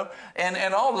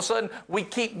 and all of a sudden we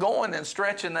keep going and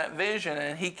stretching that vision,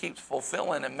 and He keeps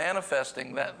fulfilling and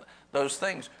manifesting those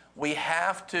things. We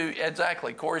have to,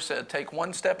 exactly, Corey said, take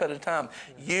one step at a time.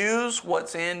 Use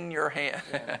what's in your hand.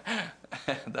 Yeah.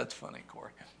 That's funny,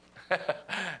 Corey.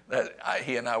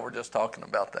 He and I were just talking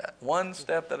about that. One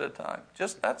step at a time.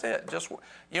 That's it.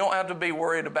 You don't have to be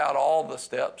worried about all the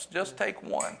steps. Just take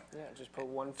one. Yeah, just put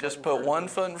one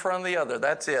foot in front of the other.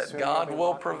 That's it. Soon God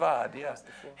will provide. Yeah.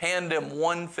 Hand him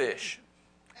one fish,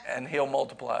 and he'll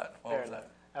multiply it. What was that?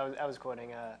 I was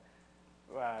quoting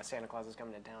Santa Claus is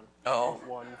coming to town. Oh.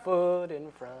 One foot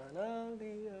in front of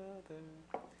the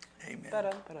other. Amen.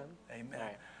 Ba-dum. Amen.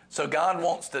 Right. So God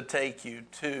wants to take you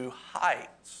to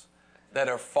heights that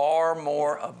are far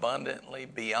more abundantly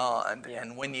beyond. Yeah.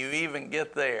 And when you even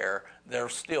get there, there'll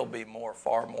still be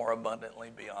far more abundantly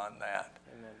beyond that.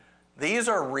 Amen. These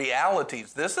are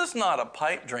realities. This is not a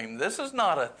pipe dream. This is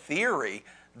not a theory.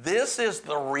 This is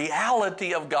the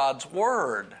reality of God's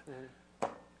Word. Mm-hmm. Yeah.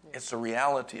 It's the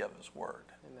reality of His Word.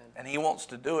 Amen. And He wants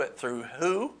to do it through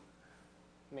who?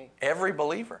 Me. Every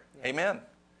believer. Yeah. Amen.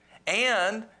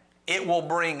 And it will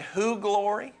bring who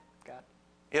glory? God.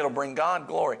 It'll bring God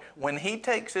glory. When He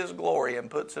takes His glory and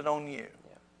puts it on you,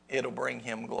 it'll bring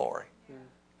Him glory.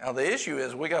 Now the issue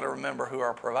is we got to remember who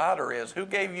our provider is. Who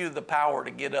gave you the power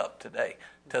to get up today,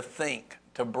 to think,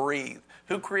 to breathe?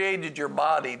 Who created your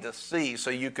body to see so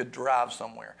you could drive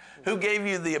somewhere? Who gave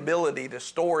you the ability to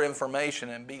store information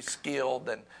and be skilled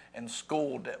and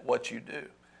schooled at what you do?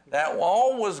 That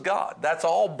all was God. That's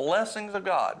all blessings of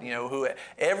God. You know, who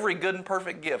every good and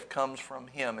perfect gift comes from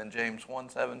Him in James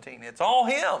 1:17. It's all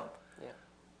Him. Yeah.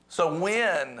 So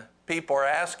when people are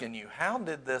asking you, how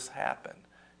did this happen?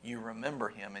 You remember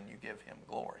Him and you give Him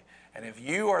glory. And if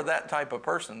you are that type of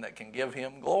person that can give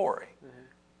Him glory,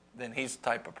 then He's the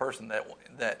type of person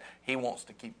that He wants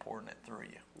to keep pouring it through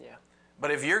you. Yeah.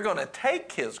 But if you're going to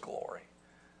take His glory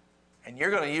and you're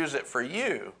going to use it for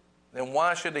you, then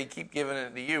why should He keep giving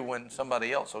it to you when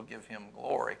somebody else will give Him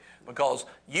glory? Because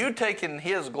you taking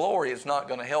His glory is not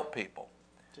going to help people.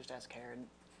 Just ask Herod.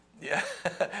 Yeah.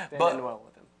 But end well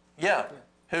with him. Yeah.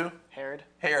 Who? Herod.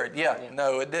 Herod, yeah.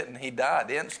 No, it didn't. He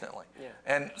died instantly. Yeah.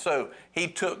 And so he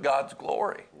took God's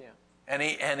glory. Yeah.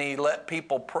 And he let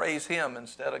people praise Him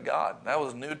instead of God. That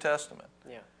was New Testament.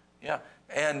 Yeah. Yeah.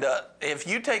 And if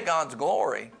you take God's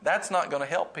glory, that's not going to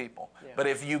help people. Yeah. But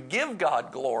if you give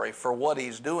God glory for what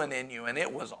He's doing in you, and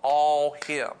it was all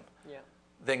Him,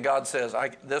 then God says,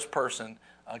 this person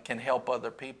can help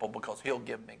other people because He'll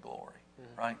give me glory.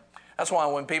 Right? That's why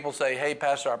when people say, hey,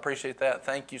 Pastor, I appreciate that.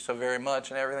 Thank you so very much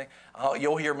and everything,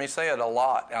 you'll hear me say it a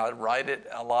lot. I write it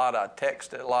a lot. I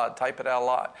text it a lot. Type it out a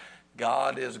lot.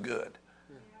 God is good.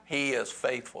 He is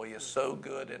faithful. He is so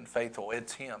good and faithful.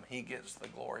 It's Him. He gets the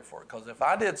glory for it. Because if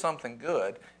I did something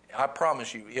good, I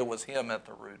promise you, it was Him at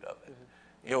the root of it.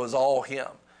 It was all Him.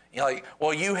 You're like,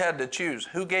 well, you had to choose.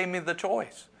 Who gave me the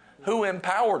choice? Who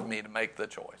empowered me to make the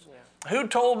choice? Who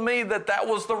told me that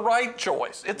was the right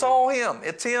choice? It's all Him.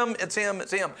 It's Him. It's Him.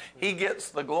 It's Him. He gets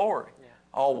the glory.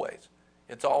 Always.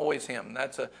 It's always Him.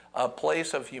 That's a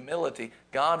place of humility.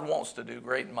 God wants to do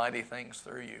great and mighty things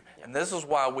through you. And this is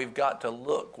why we've got to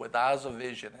look with eyes of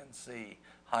vision and see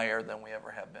higher than we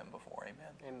ever have been before.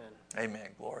 Amen. Amen. Amen.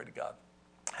 Glory to God.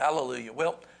 Hallelujah.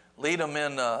 Well, lead them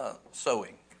in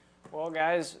sowing. Well,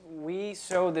 guys, we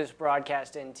sow this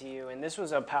broadcast into you, and this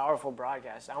was a powerful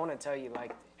broadcast. I want to tell you,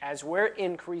 as we're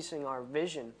increasing our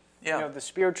vision, the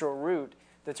spiritual root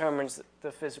determines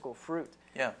the physical fruit.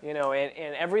 Yeah.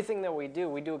 And everything that we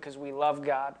do it because we love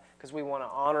God, because we want to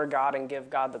honor God and give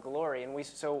God the glory. And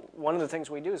so one of the things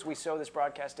we do is we sow this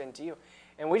broadcast into you.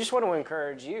 And we just want to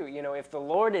encourage you, if the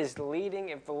Lord is leading,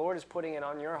 if the Lord is putting it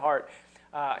on your heart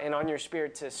and on your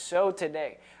spirit to sow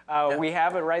today, we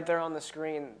have it right there on the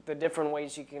screen, the different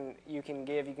ways you can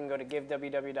give. You can go to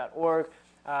giveww.org,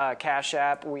 Cash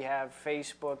App, we have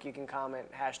Facebook, you can comment,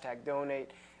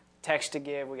 #donate, text to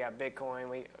give, we got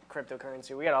Bitcoin,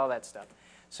 cryptocurrency, we got all that stuff.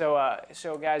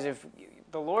 So guys, if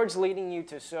the Lord's leading you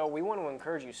to sow, we want to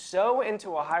encourage you, sow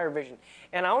into a higher vision.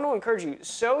 And I want to encourage you,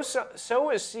 sow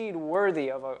a seed worthy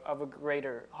of a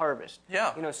greater harvest.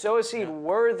 Yeah. Sow a seed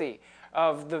worthy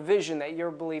of the vision that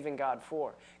you're believing God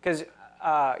for. Because,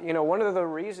 one of the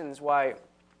reasons why,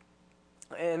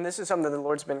 and this is something the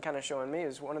Lord's been kind of showing me,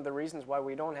 is one of the reasons why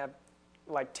we don't have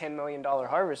 $10 million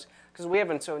harvest, because we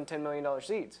haven't sown $10 million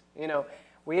seeds.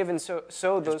 We haven't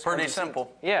sowed those. It's pretty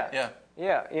simple. Yeah.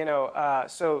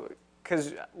 So,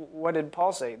 because what did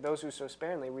Paul say? Those who sow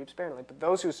sparingly reap sparingly, but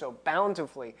those who sow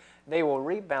bountifully, they will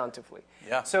reap bountifully.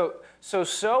 Yeah. So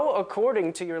sow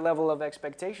according to your level of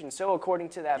expectation. Sow according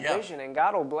to that vision, and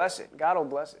God will bless it. God will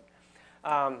bless it.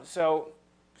 So.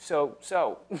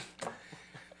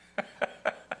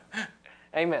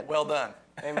 Amen. Well done.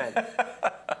 Amen.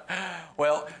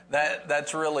 Well,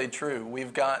 that's really true.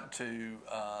 We've got to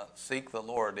seek the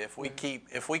Lord. If we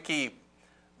keep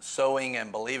sowing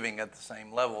and believing at the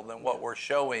same level, then what we're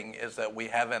showing is that we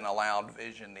haven't allowed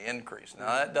vision to increase. Now,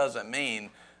 that doesn't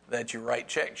mean that you write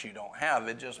checks you don't have.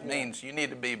 It just means you need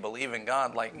to be believing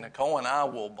God. Like Nicole and I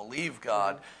will believe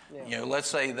God. Let's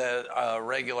say that a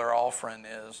regular offering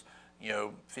is,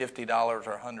 $50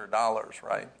 or $100,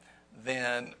 right?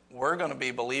 Then we're going to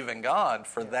be believing God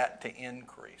for that to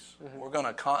increase. We're going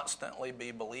to constantly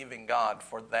be believing God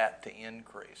for that to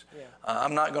increase.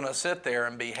 I'm not going to sit there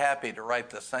and be happy to write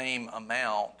the same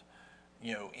amount,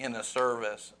 in a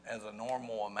service as a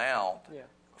normal amount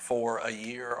for a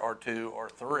year or 2 or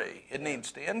 3. It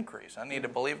needs to increase. I need to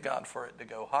believe God for it to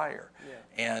go higher.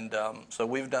 And so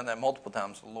we've done that multiple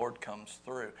times. The Lord comes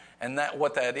through. And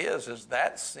what that is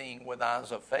that's seeing with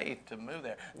eyes of faith to move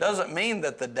there. Doesn't mean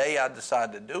that the day I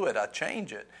decide to do it, I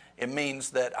change it. It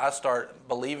means that I start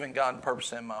believing God and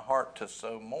purpose in my heart to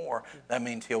sow more. That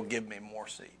means He'll give me more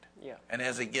seed. And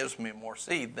as He gives me more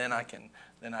seed, then I can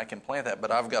plant that. But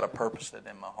I've got to purpose it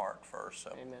in my heart first.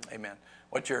 So, amen.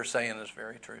 What you're saying is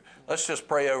very true. Let's just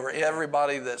pray over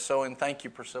everybody that's sowing. Thank you,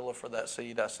 Priscilla, for that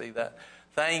seed. I see that.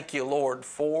 Thank you, Lord,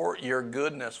 for your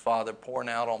goodness, Father, pouring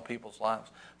out on people's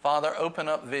lives. Father, open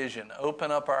up vision.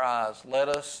 Open up our eyes. Let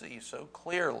us see so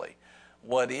clearly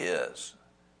what is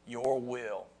your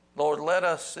will. Lord, let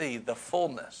us see the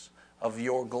fullness of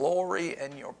your glory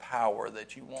and your power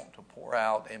that you want to pour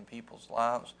out in people's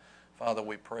lives. Father,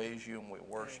 we praise you and we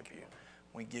worship you.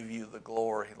 We give you the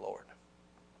glory, Lord.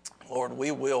 Lord,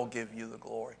 we will give you the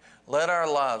glory. Let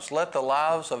the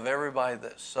lives of everybody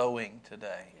that's sowing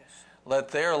today, let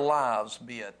their lives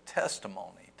be a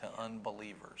testimony to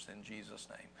unbelievers in Jesus'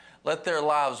 name. Let their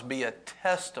lives be a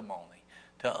testimony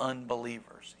to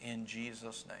unbelievers in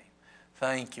Jesus' name.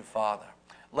 Thank you, Father.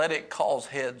 Let it cause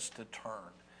heads to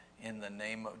turn in the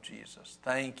name of Jesus.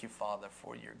 Thank you, Father,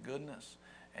 for your goodness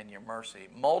and your mercy.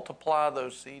 Multiply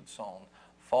those seeds sown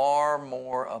far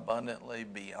more abundantly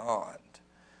beyond,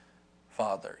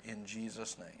 Father, in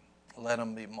Jesus' name. Let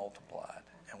them be multiplied.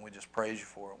 And we just praise you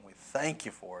for it. And we thank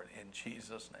you for it in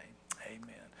Jesus' name.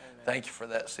 Amen. Thank you for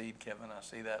that seed, Kevin. I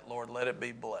see that. Lord, let it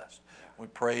be blessed. We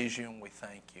praise you and we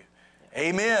thank you.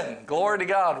 Amen. Glory to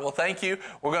God. Well, thank you.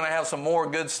 We're going to have some more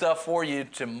good stuff for you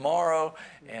tomorrow.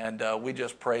 And we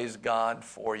just praise God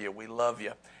for you. We love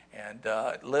you. And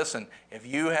listen, if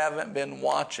you haven't been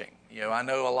watching, I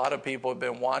know a lot of people have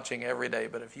been watching every day,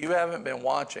 but if you haven't been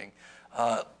watching,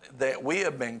 that we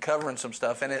have been covering some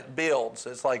stuff, and it builds.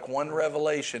 It's like one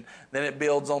revelation, then it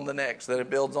builds on the next, then it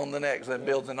builds on the next, then it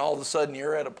builds, and all of a sudden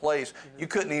you're at a place you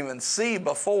couldn't even see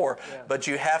before, but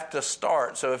you have to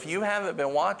start. So if you haven't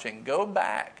been watching, go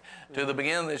back to the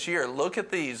beginning of this year. Look at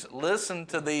these, listen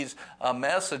to these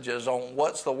messages on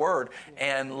what's the word,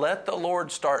 and let the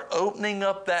Lord start opening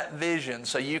up that vision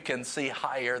so you can see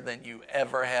higher than you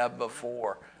ever have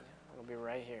before. It'll be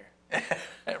right here.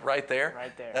 Right there?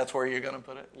 Right there. That's where you're going to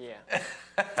put it? Yeah.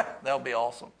 That'll be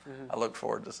awesome. I look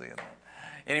forward to seeing that.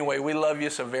 Anyway, we love you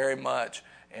so very much,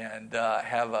 and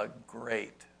have a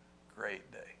great, great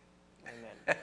day.